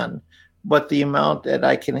going on. But the amount that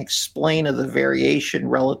I can explain of the variation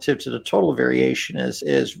relative to the total variation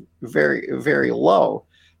is very, very low.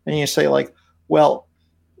 And you say, like, well,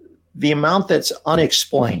 the amount that's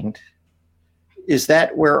unexplained, is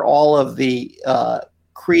that where all of the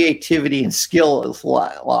creativity and skill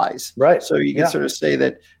lies? Right. So you can sort of say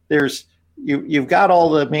that you've got all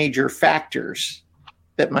the major factors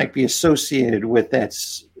that might be associated with that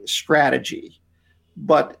strategy,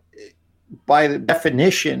 but by the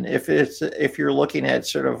definition, if you're looking at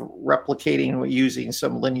sort of replicating using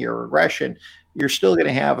some linear regression, you're still going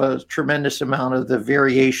to have a tremendous amount of the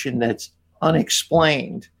variation that's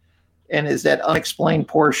unexplained. And is that unexplained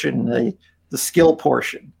portion the skill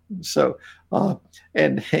portion? So,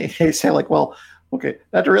 and they say, like, well, okay,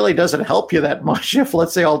 that really doesn't help you that much if,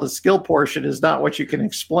 let's say, all the skill portion is not what you can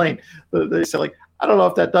explain. They say, like, I don't know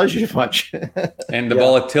if that does you much. And the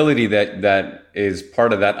volatility that is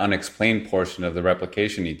part of that unexplained portion of the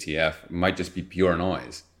replication ETF might just be pure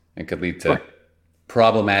noise and could lead to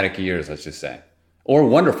problematic years, let's just say, or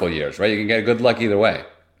wonderful years, right? You can get good luck either way,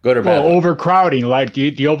 good or bad. Well, overcrowding, like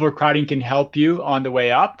the overcrowding can help you on the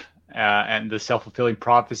way up, and the self-fulfilling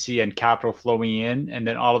prophecy and capital flowing in, and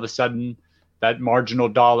then all of a sudden that marginal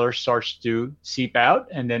dollar starts to seep out,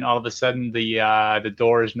 and then all of a sudden the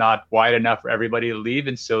door is not wide enough for everybody to leave,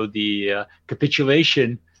 and so the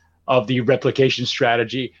capitulation of the replication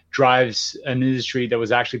strategy drives an industry that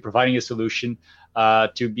was actually providing a solution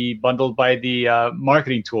to be bundled by the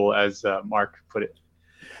marketing tool, as Mark put it.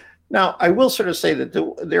 Now, I will sort of say that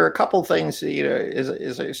there are a couple things,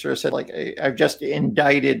 as I sort of said, like I've just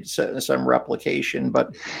indicted some replication,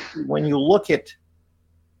 but when you look at,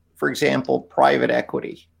 for example, private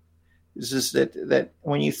equity, is that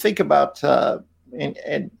when you think about,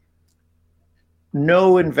 and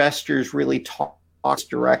no investors really talk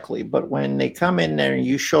directly, but when they come in there and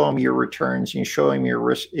you show them your returns, and you show them your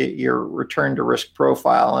risk, your return to risk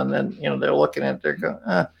profile, and then they're looking at it, they're going,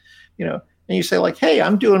 and you say, like, hey,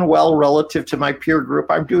 I'm doing well relative to my peer group,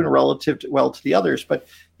 I'm doing well to the others, but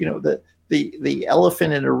the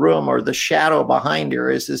elephant in the room, or the shadow behind here,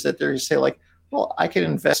 is that they say, like, well, I can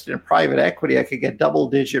invest in private equity. I could get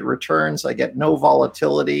double-digit returns. I get no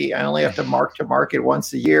volatility. I only have to mark to market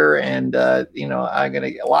once a year, and I'm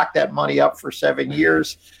going to lock that money up for 7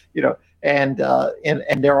 years. And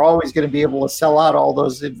they're always going to be able to sell out all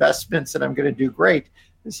those investments, and I'm going to do great.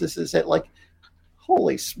 This is it. Like,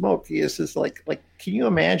 holy smoke! This is like, can you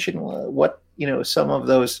imagine what some of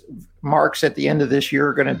those marks at the end of this year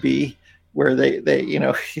are going to be? Where they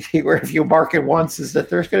where if you mark it once, is that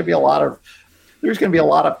there's going to be a lot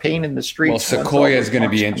of pain in the streets. Well, Sequoia is going to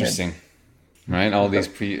be interesting, right? All these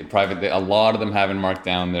private, a lot of them haven't marked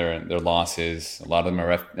down their losses. A lot of them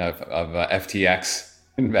are FTX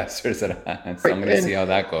investors. So I'm going to see how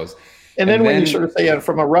that goes. And then when you sort of say,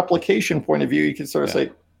 from a replication point of view, you can sort of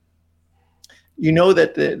say,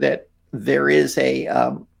 that there is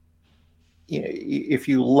if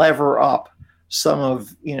you lever up some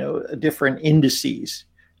of, different indices,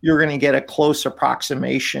 you're going to get a close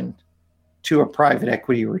approximation to a private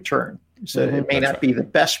equity return. So it may not be the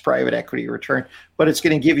best private equity return, but it's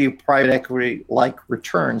going to give you private equity-like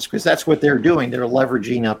returns, because that's what they're doing. They're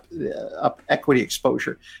leveraging up equity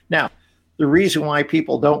exposure. Now, the reason why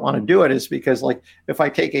people don't want to do it is because, like, if I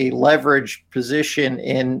take a leveraged position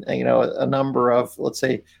in, a number of, let's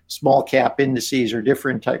say, small cap indices or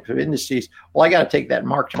different types of indices, well, I got to take that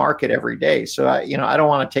mark to market every day. So I don't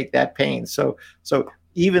want to take that pain. So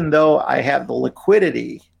even though I have the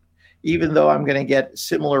liquidity, even though I'm going to get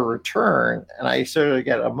similar return, and I sort of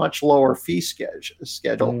get a much lower fee schedule, is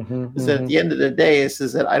that at the end of the day is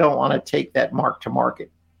that I don't want to take that mark to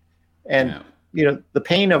market. And the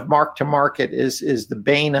pain of mark to market is the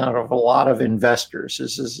bane out of a lot of investors.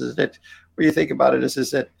 Is that when you think about it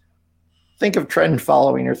is that think of trend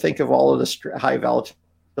following, or think of all of this high volatility.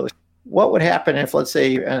 What would happen if, let's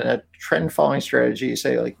say, in a trend following strategy, you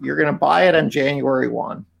say, like, you're going to buy it on January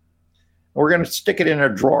 1, we're going to stick it in a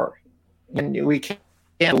drawer, and we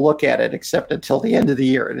can't look at it except until the end of the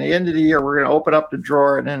year. And at the end of the year, we're going to open up the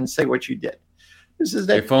drawer and then say what you did. This is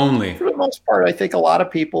that, if only. For the most part, I think a lot of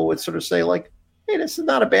people would sort of say, like, hey, this is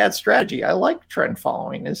not a bad strategy. I like trend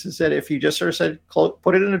following. This is that if you just sort of said,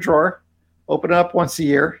 put it in a drawer, open it up once a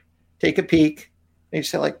year, take a peek, and you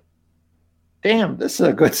say, like, damn, this is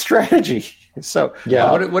a good strategy. So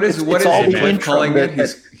what is Cliff calling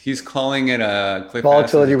it? He's calling it a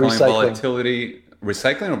volatility recycling. Volatility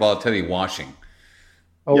recycling or volatility washing.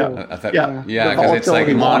 Oh, because it's like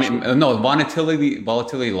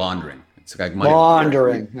volatility laundering. It's like money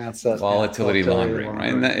laundering. That's it. Volatility laundering,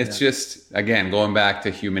 right? And it's just, again, going back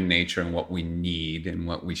to human nature and what we need and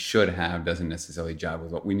what we should have doesn't necessarily jive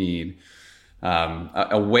with what we need.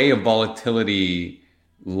 A way of volatility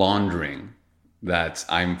laundering that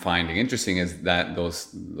I'm finding interesting is that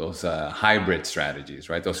those hybrid strategies,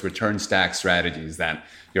 right? Those return stack strategies that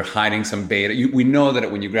you're hiding some beta. We know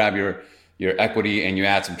that when you grab your equity and you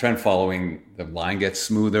add some trend following, the line gets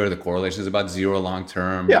smoother. The correlation is about zero long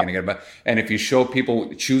term. Yeah. You're gonna get and if you show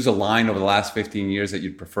people, choose a line over the last 15 years that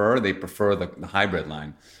you'd prefer, they prefer the hybrid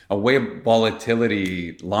line. A way of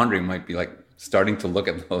volatility laundering might be like starting to look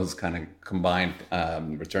at those kind of combined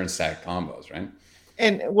return stack combos, right?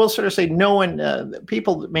 And we'll sort of say,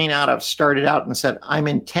 people may not have started out and said, I'm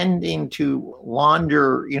intending to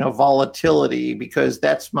launder, volatility because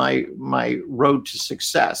that's my road to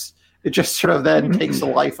success. It just sort of then takes a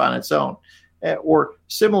life on its own. Or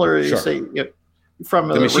similarly, sure. Say, from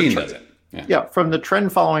the machine does it. Yeah, from the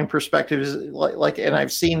trend following perspective, is like, and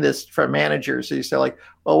I've seen this from managers. So you say, like,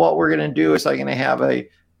 well, what we're going to do is I'm going to have a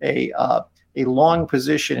long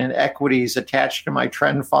position in equities attached to my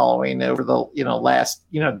trend following over the last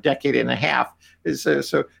decade and a half.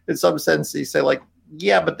 So in some sense, you say, like,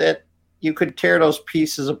 yeah, but that you could tear those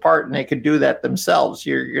pieces apart and they could do that themselves.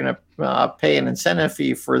 You're going to pay an incentive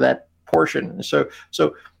fee for that portion. So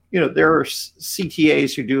there are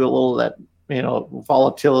CTAs who do a little of that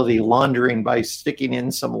volatility laundering by sticking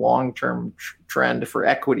in some long-term trend for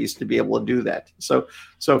equities to be able to do that. So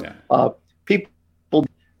people.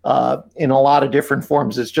 In a lot of different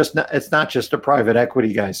forms. It's not just the private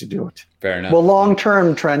equity guys who do it. Fair enough. Well,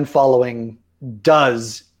 long-term trend following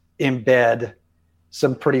does embed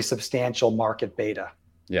some pretty substantial market beta,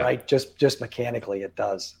 right? Just mechanically it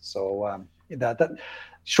does. So that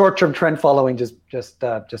short-term trend following just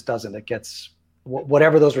doesn't. It gets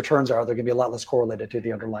whatever those returns are, they're going to be a lot less correlated to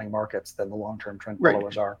the underlying markets than the long-term trend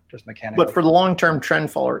followers are, just mechanically. But for the long-term trend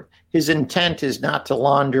follower, his intent is not to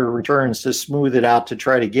launder returns, to smooth it out, to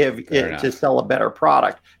try to to sell a better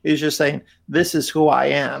product. He's just saying, this is who I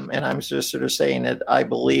am. And I'm just sort of saying that I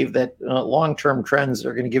believe that long-term trends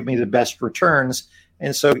are going to give me the best returns.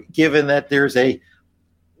 And so given that there's a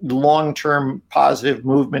long-term positive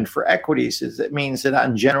movement for equities, it means that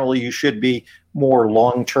on general you should be more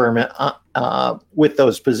long-term with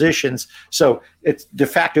those positions. So it's de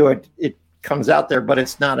facto it comes out there, but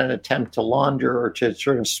it's not an attempt to launder or to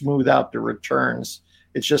sort of smooth out the returns.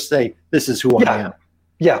 It's just say, this is who I am.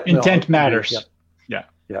 Yeah, intent matters. Yeah,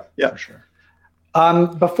 for sure.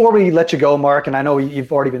 Before we let you go, Mark, and I know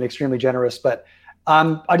you've already been extremely generous, but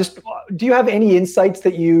do you have any insights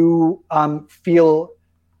that you feel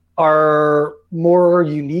are more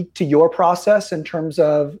unique to your process in terms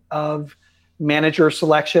of manager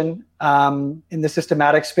selection in the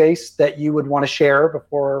systematic space that you would want to share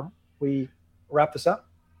before we wrap this up?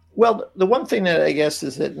 Well, the one thing that I guess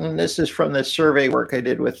is that, and this is from the survey work I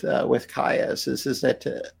did with Kaya, is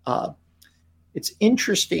that it's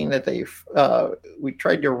interesting that we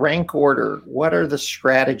tried to rank order what are the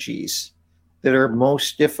strategies that are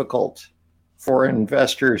most difficult for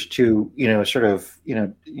investors to,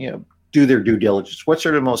 do their due diligence. What's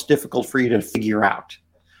sort of most difficult for you to figure out?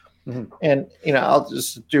 Mm-hmm. And I'll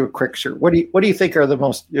just do a quick search. What do you think are the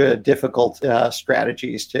most difficult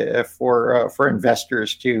strategies for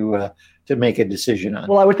investors to make a decision on?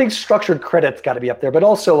 Well, I would think structured credit's got to be up there, but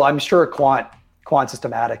also I'm sure quant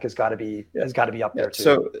systematic has got to be up there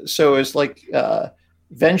too. So it's like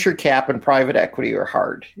venture cap and private equity are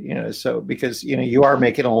hard, so because you are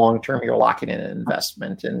making a long term, you're locking in an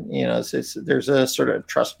investment, and there's a sort of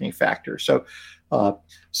trust me factor. So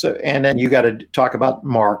and then you got to talk about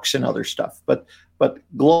marks and other stuff, but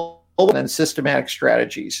global and systematic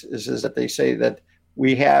strategies is that they say that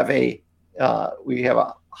we have a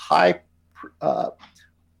high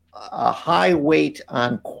weight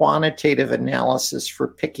on quantitative analysis for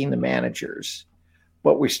picking the managers,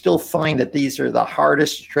 but we still find that these are the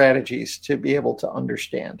hardest strategies to be able to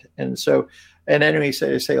understand. And then we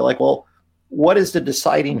say like, well, what is the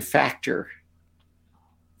deciding factor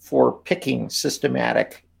for picking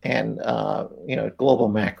systematic and global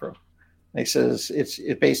macro? He says it's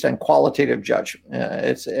based on qualitative judgment.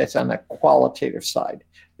 It's on the qualitative side.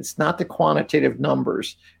 It's not the quantitative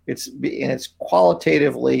numbers. It's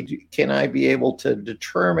qualitatively, can I be able to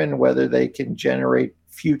determine whether they can generate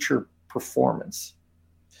future performance?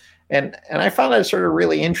 And I found that sort of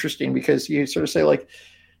really interesting, because you sort of say like,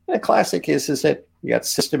 the classic is that you got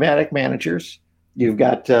systematic managers, you've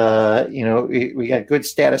got we got good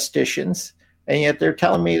statisticians, and yet they're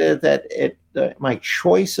telling me that my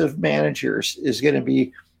choice of managers is going to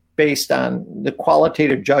be based on the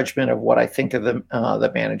qualitative judgment of what I think of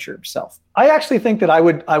the manager himself. I actually think that I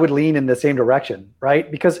would lean in the same direction, right?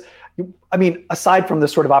 Because aside from the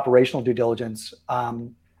sort of operational due diligence,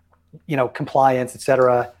 compliance, et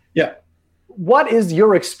cetera. Yeah. What is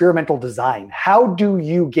your experimental design? How do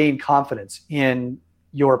you gain confidence in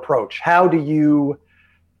your approach? How do you,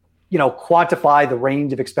 quantify the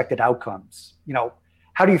range of expected outcomes?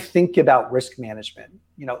 How do you think about risk management?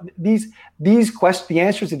 The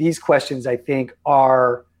answers to these questions, I think,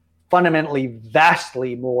 are fundamentally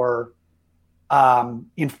vastly more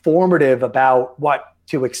informative about what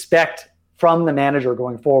to expect from the manager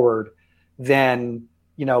going forward than,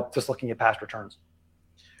 just looking at past returns.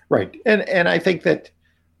 Right. And I think that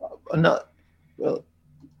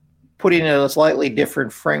putting it in a slightly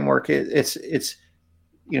different framework, it's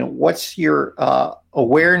what's your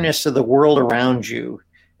awareness of the world around you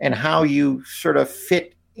and how you sort of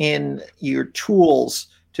fit in your tools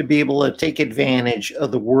to be able to take advantage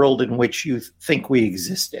of the world in which you think we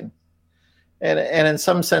exist in. And in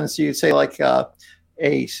some sense, you'd say like a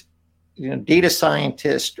data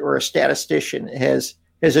scientist or a statistician has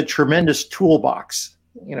a tremendous toolbox.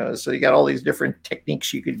 So you got all these different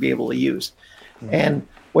techniques you could be able to use. Mm-hmm. And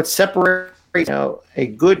what separates a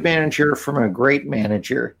good manager from a great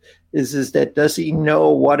manager is that does he know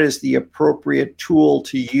what is the appropriate tool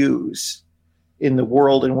to use in the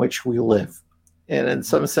world in which we live? And in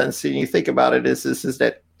some sense, when you think about it, is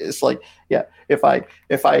that it's like, yeah, if I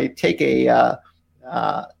take a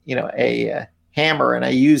hammer and I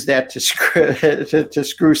use that to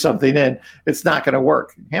screw something in, it's not going to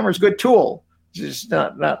work. Hammer's a good tool. It's just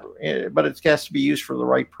not, but it has to be used for the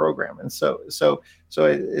right program. And so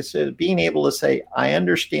it's being able to say, I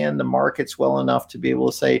understand the markets well enough to be able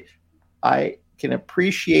to say, I can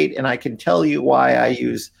appreciate and I can tell you why I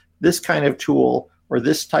use this kind of tool or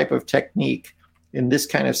this type of technique in this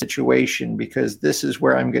kind of situation, because this is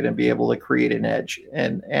where I'm going to be able to create an edge.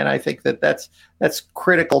 And I think that's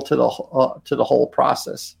critical to the whole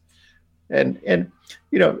process. And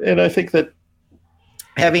I think that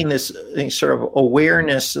having this sort of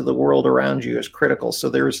awareness of the world around you is critical. So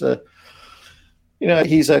there's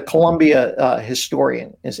he's a Columbia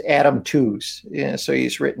historian, is Adam Tooze. So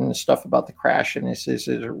he's written stuff about the crash, and he's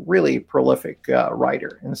a really prolific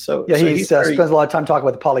writer. And so he spends a lot of time talking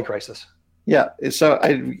about the poly crisis. Yeah. So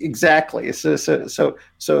exactly. So it's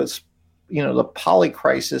the poly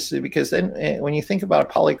crisis, because then when you think about a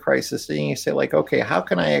poly crisis, then you say like, okay, how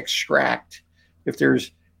can I extract if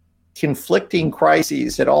there's conflicting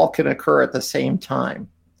crises that all can occur at the same time?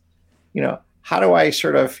 How do I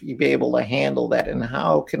sort of be able to handle that, and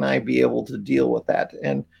how can I be able to deal with that?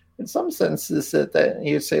 And in some senses that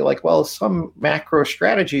you'd say like, well, some macro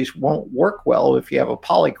strategies won't work well if you have a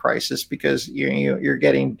poly crisis, because you're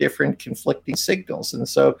getting different conflicting signals. And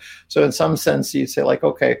so in some sense you'd say like,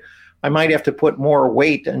 okay, I might have to put more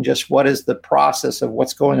weight on just what is the process of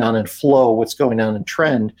what's going on in flow, what's going on in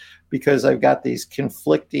trend, because I've got these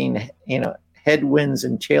conflicting, headwinds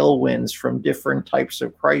and tailwinds from different types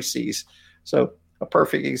of crises. So a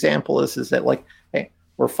perfect example is that like, hey,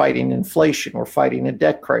 we're fighting inflation, we're fighting a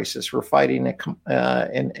debt crisis, we're fighting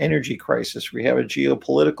an energy crisis, we have a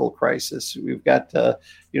geopolitical crisis, we've got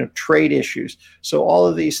trade issues. So all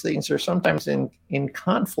of these things are sometimes in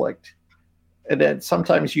conflict, and then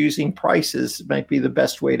sometimes using prices might be the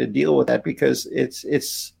best way to deal with that, because it's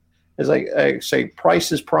as I say,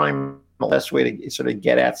 price is prime, the best way to sort of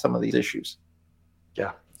get at some of these issues.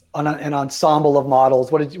 Yeah, on an ensemble of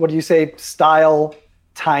models. What do you say? Style,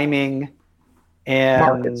 timing,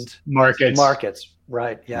 and markets.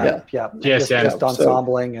 Right. Yeah. Yes. Just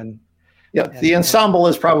ensembling and. Yeah, the ensemble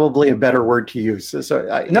is probably a better word to use. So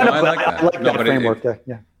I like that framework there.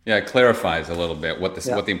 Yeah, it clarifies a little bit what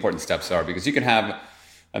the important steps are, because you can have,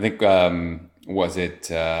 I think, was it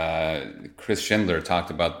Chris Schindler talked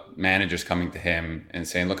about managers coming to him and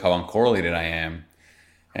saying, look how uncorrelated I am.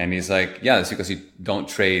 And he's like, yeah, that's because you don't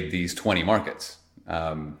trade these 20 markets.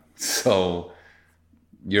 So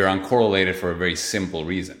you're uncorrelated for a very simple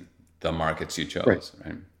reason, the markets you chose,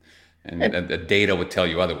 right? And the data would tell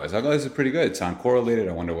you otherwise. Like, oh, this is pretty good. It's uncorrelated.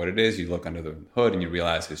 I wonder what it is. You look under the hood and you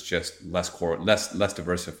realize it's just less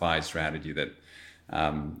diversified strategy that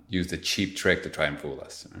used a cheap trick to try and fool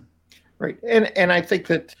us. Right. And I think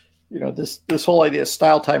that this whole idea of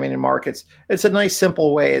style, timing, and markets, it's a nice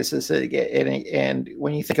simple way. And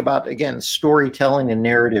when you think about, again, storytelling and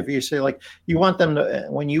narrative, you say, like, you want them to,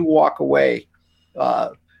 when you walk away,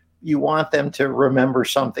 you want them to remember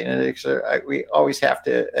something. And we always have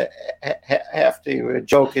to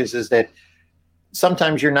joke is that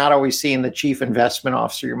sometimes you're not always seeing the chief investment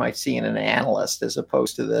officer. You might see an analyst as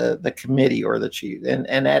opposed to the committee or the chief.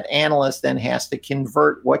 And that analyst then has to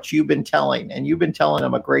convert what you've been telling. And you've been telling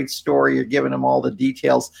them a great story. You're giving them all the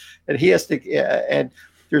details. And he has to, and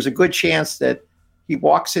there's a good chance that he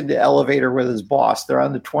walks into the elevator with his boss. They're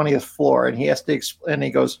on the 20th floor. And he has to explain, and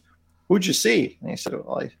he goes, "Who'd you see?" And he said,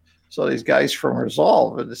 "Well, I saw these guys from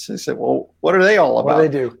ReSolve." And he said, "Well, what are they all about?"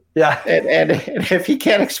 What do they do? Yeah. And if he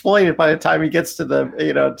can't explain it by the time he gets to the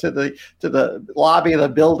to the lobby of the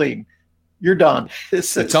building, you're done.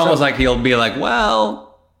 It's almost like he'll be like,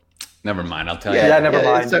 "Well, never mind. I'll tell you." Yeah, never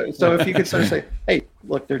mind. So if you could sort of say, "Hey,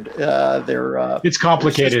 look, they're it's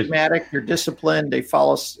complicated. They're systematic. They're disciplined. They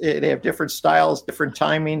follow. They have different styles, different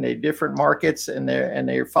timing. They have different markets, and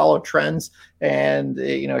they follow trends. And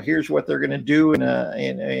here's what they're going to do in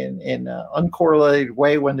an uncorrelated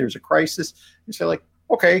way when there's a crisis." You say, like,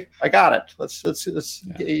 "Okay, I got it. Let's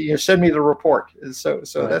send me the report." So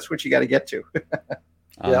that's what you got to get to.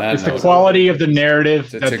 It's the quality of the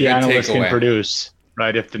narrative that the analyst can produce.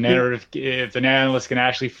 Right. If the analyst can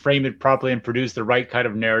actually frame it properly and produce the right kind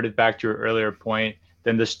of narrative, back to your earlier point,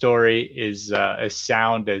 then the story is as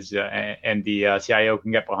sound as and the CIO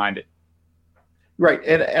can get behind it. Right.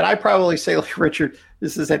 And I probably say, like, Richard,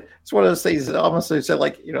 it's one of those things that almost I said,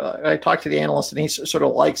 like, I talk to the analyst and he sort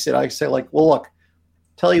of likes it. I say, like, well, look,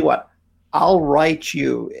 tell you what, I'll write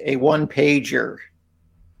you a 1-pager.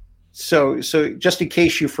 So just in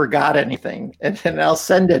case you forgot anything, and then I'll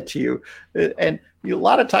send it to you. And a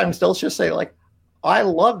lot of times they'll just say, like, I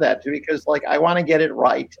love that, because, like, I want to get it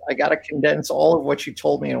right. I got to condense all of what you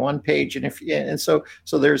told me in 1 page. And so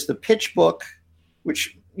there's the pitch book,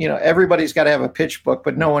 which, everybody's got to have a pitch book,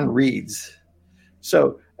 but no one reads.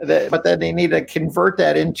 But then they need to convert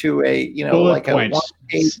that into a, like a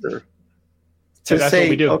 1-pager. That's what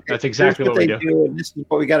we do. Okay, that's exactly what we do. And this is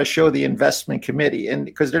what we got to show the investment committee. And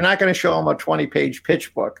because they're not going to show them a 20-page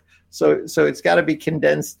pitch book. So it's got to be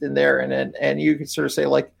condensed in there. And you can sort of say,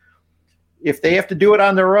 like, if they have to do it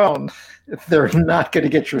on their own, they're not going to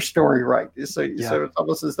get your story right. So it's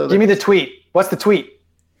almost as though give me the tweet. What's the tweet?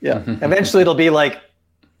 Yeah. Eventually it'll be like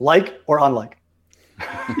or unlike.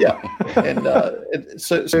 Yeah. And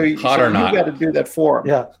so you got to do that for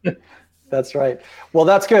them. Yeah. That's right. Well,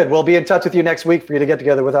 that's good. We'll be in touch with you next week for you to get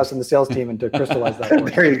together with us in the sales team and to crystallize that.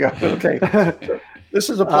 There you go. Okay. This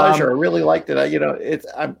is a pleasure. I really liked it.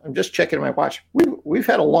 I'm just checking my watch. We've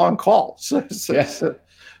had a long call. So for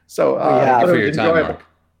your time, Mark.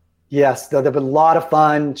 Yes, they've been a lot of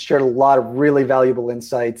fun. Shared a lot of really valuable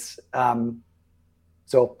insights.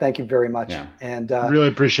 So thank you very much. Yeah. And really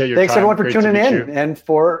appreciate your thanks time. Everyone for tuning in and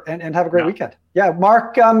have a great weekend. Yeah,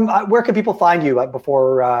 Mark, where can people find you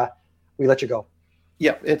before we let you go?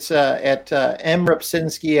 Yeah, it's at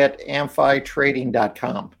mrepczynski at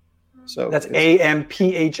amphitrading.com. So that's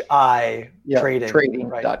AMPHI trading.com.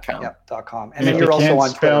 Right? .com. And then you're also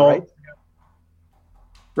on Twitter, right?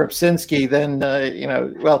 Rzepczynski, then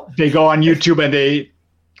they go on YouTube and they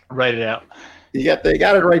write it out. They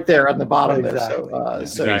got it right there on the bottom.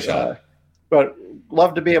 Exactly. But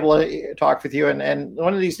love to be able to talk with you. And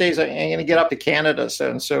one of these days I'm going to get up to Canada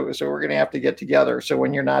soon. So we're going to have to get together. So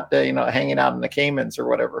when you're not, hanging out in the Caymans or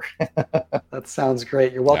whatever. That sounds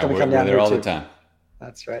great. You're welcome to come down there all too. the time.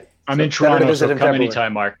 That's right. I'm in Toronto, so come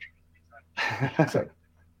anytime, Mark.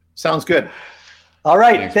 Sounds good. All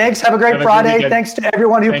right. Thanks. Have a great Friday. Thanks to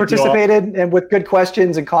everyone who participated and with good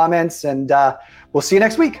questions and comments. And we'll see you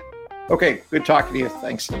next week. Okay. Good talking to you.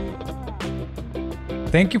 Thanks.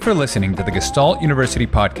 Thank you for listening to the Gestalt University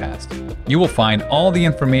podcast. You will find all the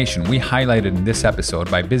information we highlighted in this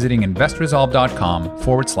episode by visiting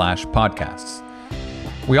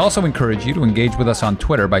investresolve.com/podcasts. We also encourage you to engage with us on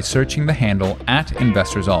Twitter by searching the handle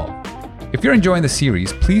 @InvestResolve. If you're enjoying the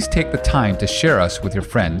series, please take the time to share us with your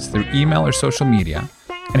friends through email or social media.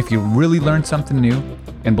 And if you really learned something new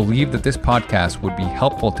and believe that this podcast would be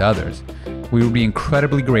helpful to others, we would be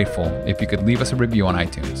incredibly grateful if you could leave us a review on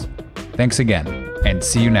iTunes. Thanks again, and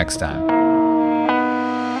see you next time.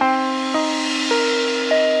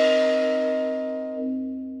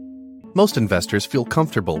 Most investors feel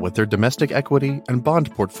comfortable with their domestic equity and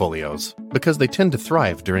bond portfolios because they tend to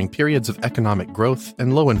thrive during periods of economic growth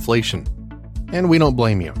and low inflation. And we don't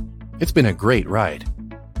blame you. It's been a great ride.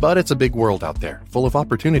 But it's a big world out there, full of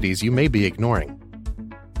opportunities you may be ignoring.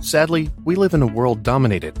 Sadly, we live in a world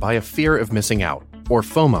dominated by a fear of missing out, or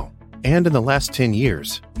FOMO. And in the last 10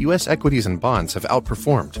 years, U.S. equities and bonds have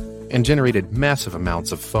outperformed and generated massive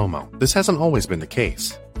amounts of FOMO. This hasn't always been the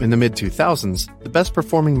case. In the mid-2000s, the best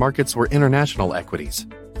performing markets were international equities,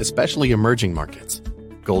 especially emerging markets,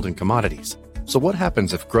 gold and commodities. So what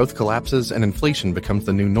happens if growth collapses and inflation becomes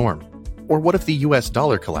the new norm? Or what if the U.S.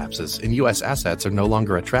 dollar collapses and U.S. assets are no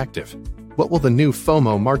longer attractive? What will the new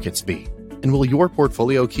FOMO markets be? And will your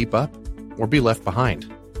portfolio keep up or be left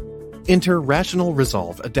behind? Enter Rational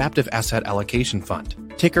ReSolve Adaptive Asset Allocation Fund,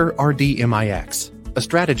 ticker RDMIX, a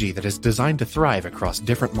strategy that is designed to thrive across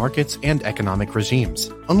different markets and economic regimes.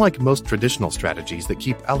 Unlike most traditional strategies that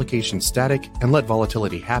keep allocation static and let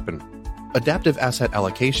volatility happen, adaptive asset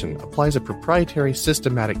allocation applies a proprietary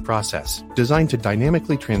systematic process designed to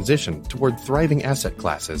dynamically transition toward thriving asset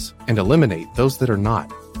classes and eliminate those that are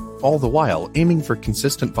not, all the while aiming for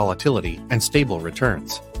consistent volatility and stable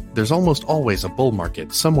returns. There's almost always a bull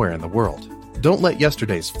market somewhere in the world. Don't let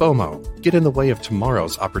yesterday's FOMO get in the way of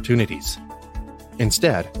tomorrow's opportunities.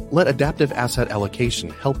 Instead, let adaptive asset allocation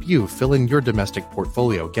help you fill in your domestic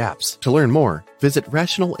portfolio gaps. To learn more, visit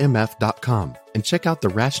rationalmf.com and check out the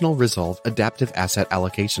Rational ReSolve Adaptive Asset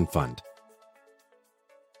Allocation Fund.